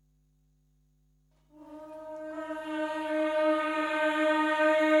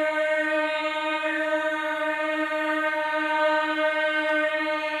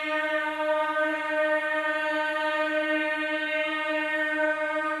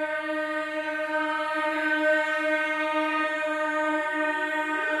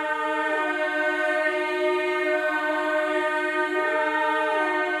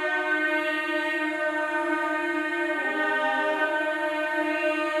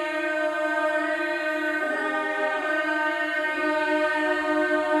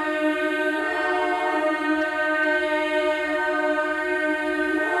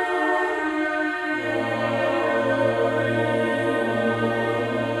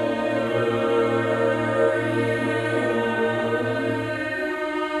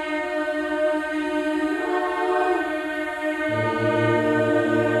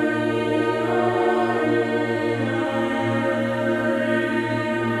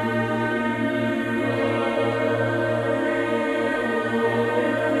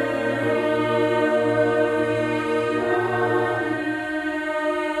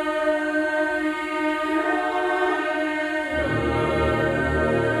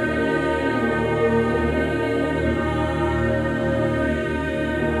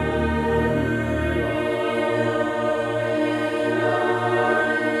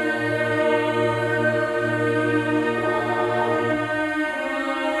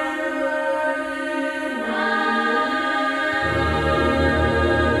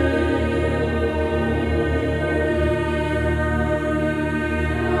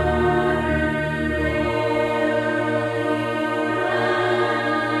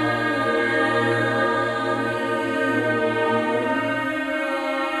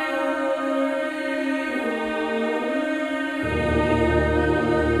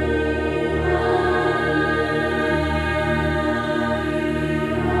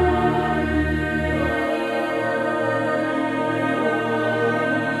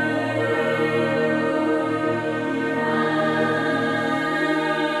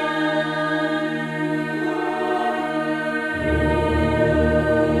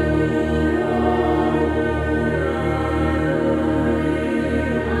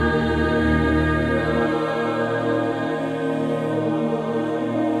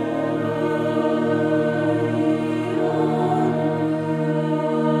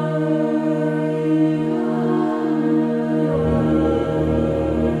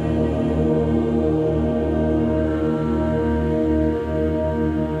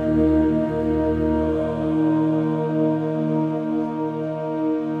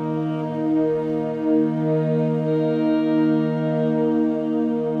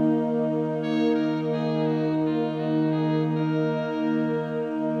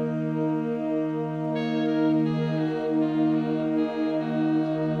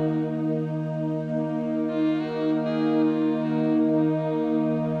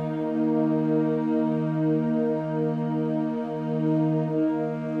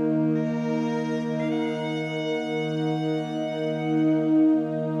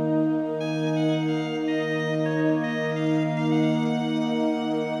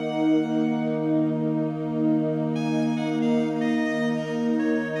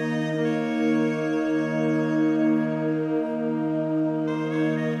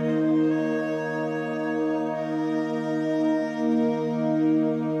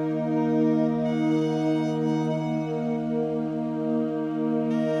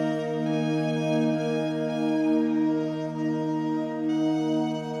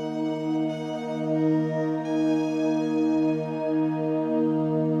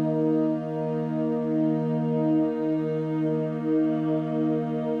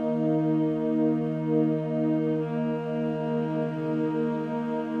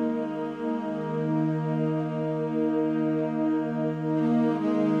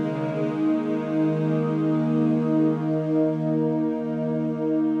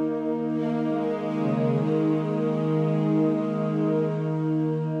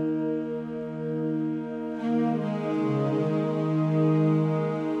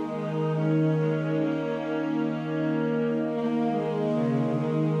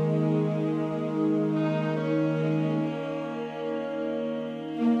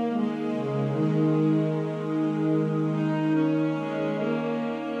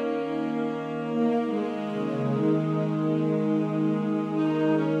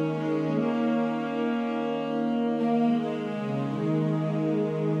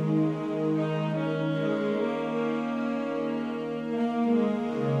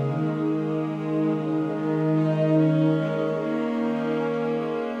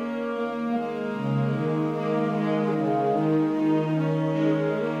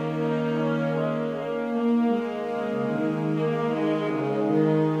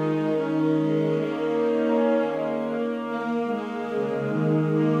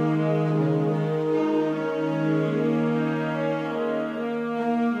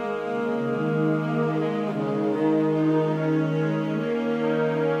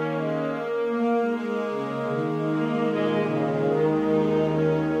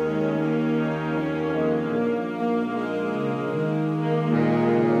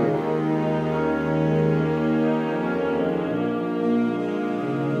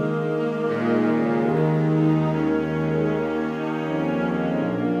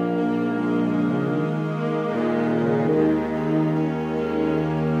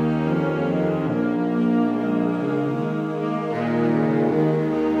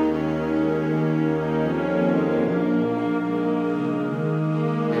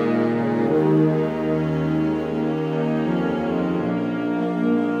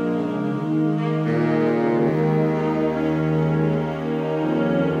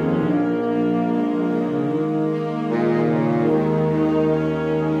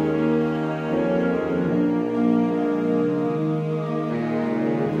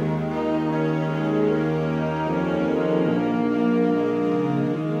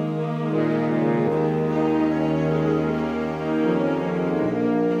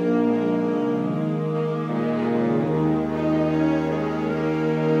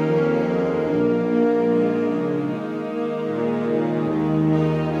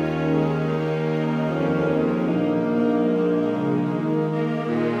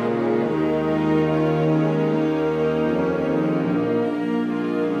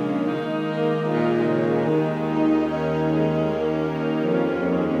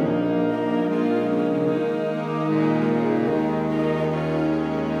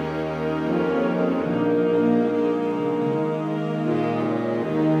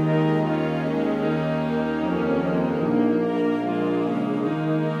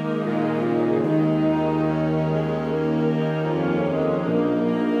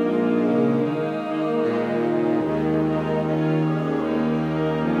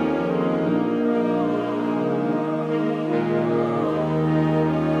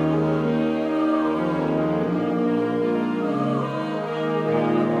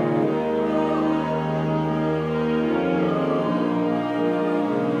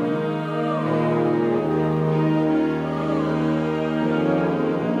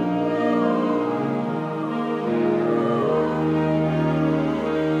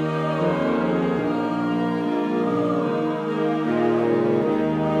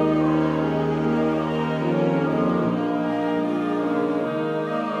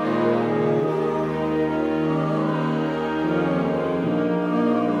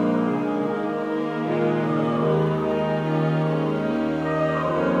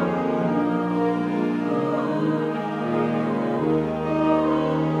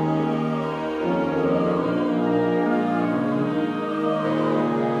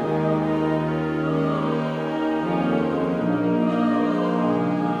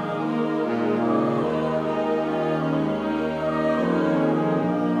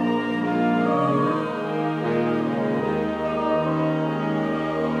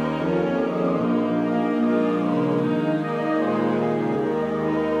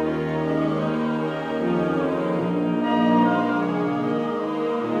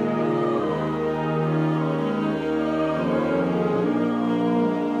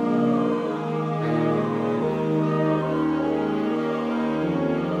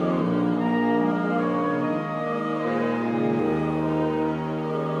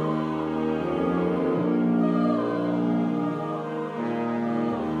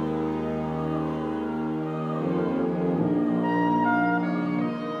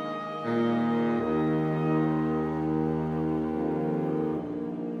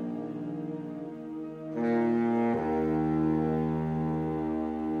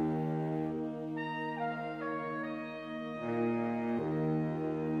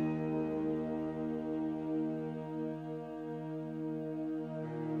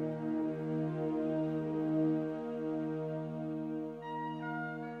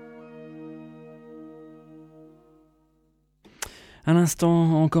 À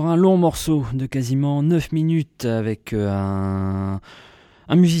l'instant, encore un long morceau de quasiment 9 minutes avec un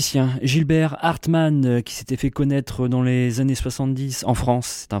musicien, Gilbert Hartmann, qui s'était fait connaître dans les années 70 en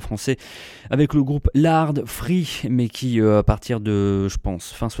France, c'est un Français, avec le groupe Lard Free, mais qui, à partir de, je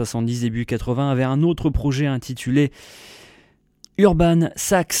pense, fin 70, début 80, avait un autre projet intitulé Urban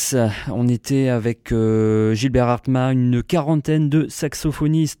Sax. On était avec Gilbert Hartmann, une quarantaine de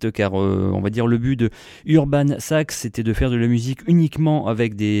saxophonistes, car on va dire le but de Urban Sax, c'était de faire de la musique uniquement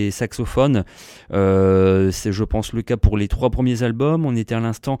avec des saxophones. C'est, je pense, le cas pour les 3 premiers albums. On était à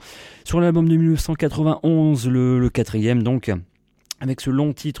l'instant sur l'album de 1991, le 4e donc, avec ce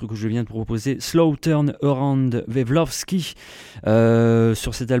long titre que je viens de proposer, Slow Turn Around Velvoski.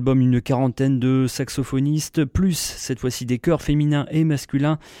 Sur cet album, une quarantaine de saxophonistes, plus cette fois-ci des chœurs féminins et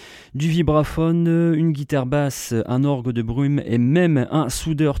masculins, du vibraphone, une guitare basse, un orgue de brume et même un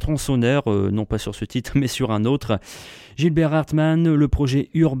soudeur tronçonneur, non pas sur ce titre mais sur un autre. Gilbert Hartmann, le projet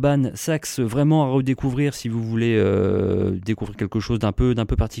Urban Sax, vraiment à redécouvrir si vous voulez découvrir quelque chose d'un peu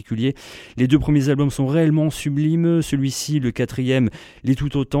particulier. Les 2 premiers albums sont réellement sublimes, celui-ci, le 4e, l'est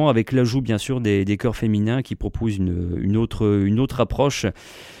tout autant, avec l'ajout bien sûr des chœurs féminins qui proposent une autre approche.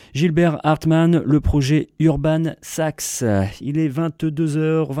 Gilbert Hartmann, le projet Urban Sax. Il est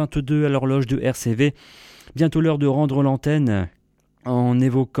 22h22 à l'horloge de RCV. Bientôt l'heure de rendre l'antenne en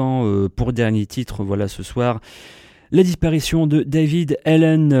évoquant pour dernier titre, voilà ce soir, la disparition de David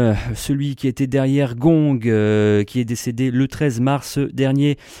Allen, celui qui était derrière Gong, qui est décédé le 13 mars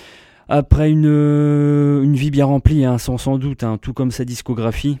dernier, après une vie bien remplie, sans doute, tout comme sa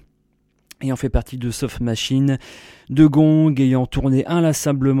discographie, ayant fait partie de Soft Machine, de Gong, ayant tourné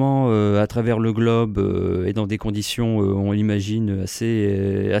inlassablement à travers le globe et dans des conditions, on l'imagine,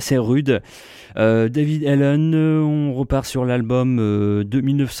 assez rudes. David Allen, on repart sur l'album de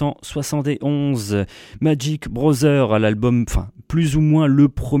 1971, Magick Brother, à l'album, enfin plus ou moins le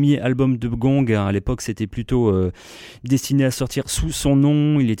premier album de Gong. À l'époque, c'était plutôt destiné à sortir sous son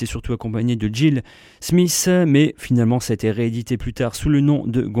nom. Il était surtout accompagné de Jill Smith, mais finalement, ça a été réédité plus tard sous le nom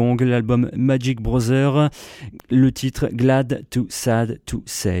de Gong, l'album Magick Brother, le titre Glad to Sad to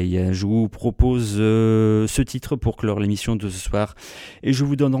Say. Je vous propose ce titre pour clore l'émission de ce soir, et je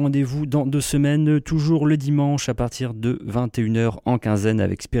vous donne rendez-vous dans 2 semaines, toujours le dimanche à partir de 21h en quinzaine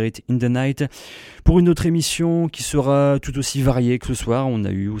avec Spirit in the Night, pour une autre émission qui sera tout aussi variée que ce soir. On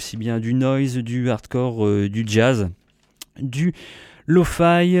a eu aussi bien du noise, du hardcore, du jazz, du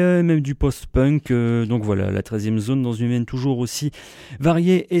lo-fi, même du post-punk, donc voilà, la 13e zone dans une veine toujours aussi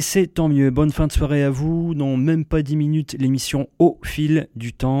variée, et c'est tant mieux. Bonne fin de soirée à vous, dans même pas 10 minutes, l'émission Au fil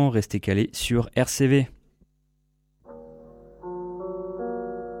du temps, restez calés sur RCV.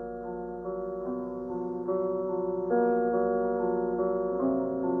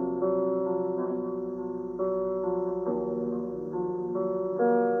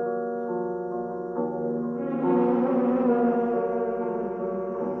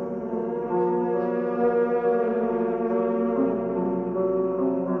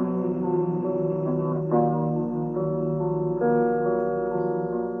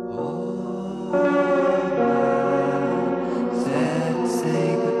 Oh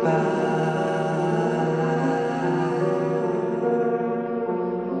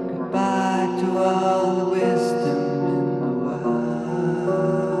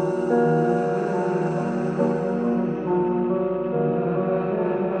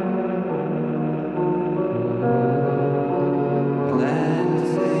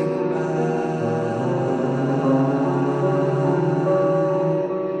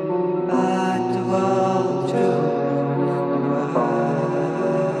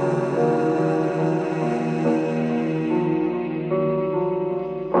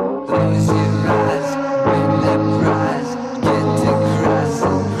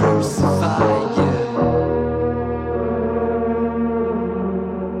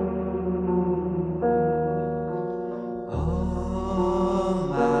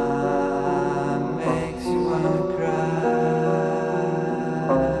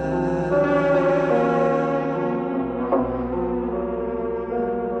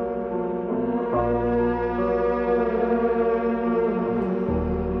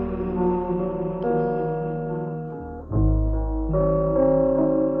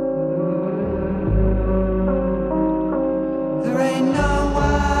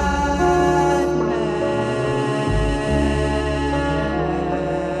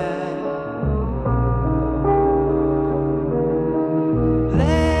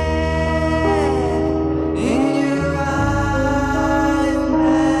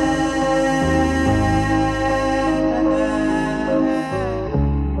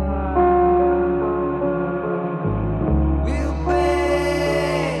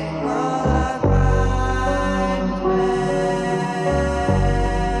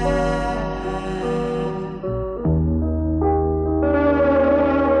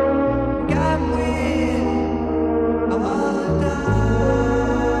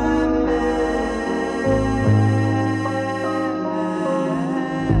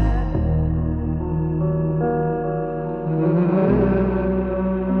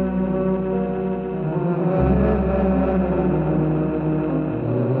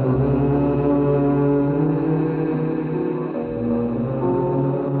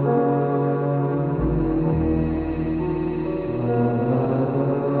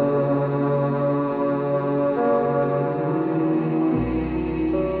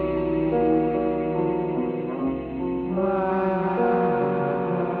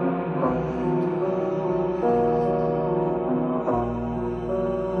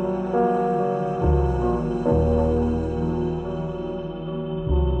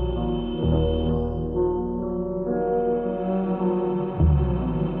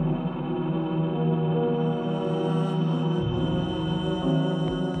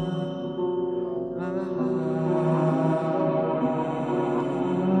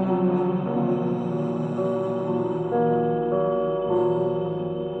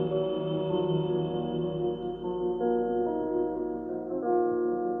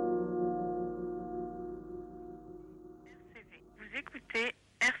écoutez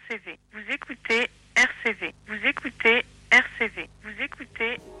RCV. Vous écoutez RCV. Vous écoutez RCV. Vous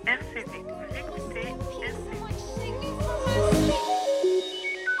écoutez RCV. Vous écoutez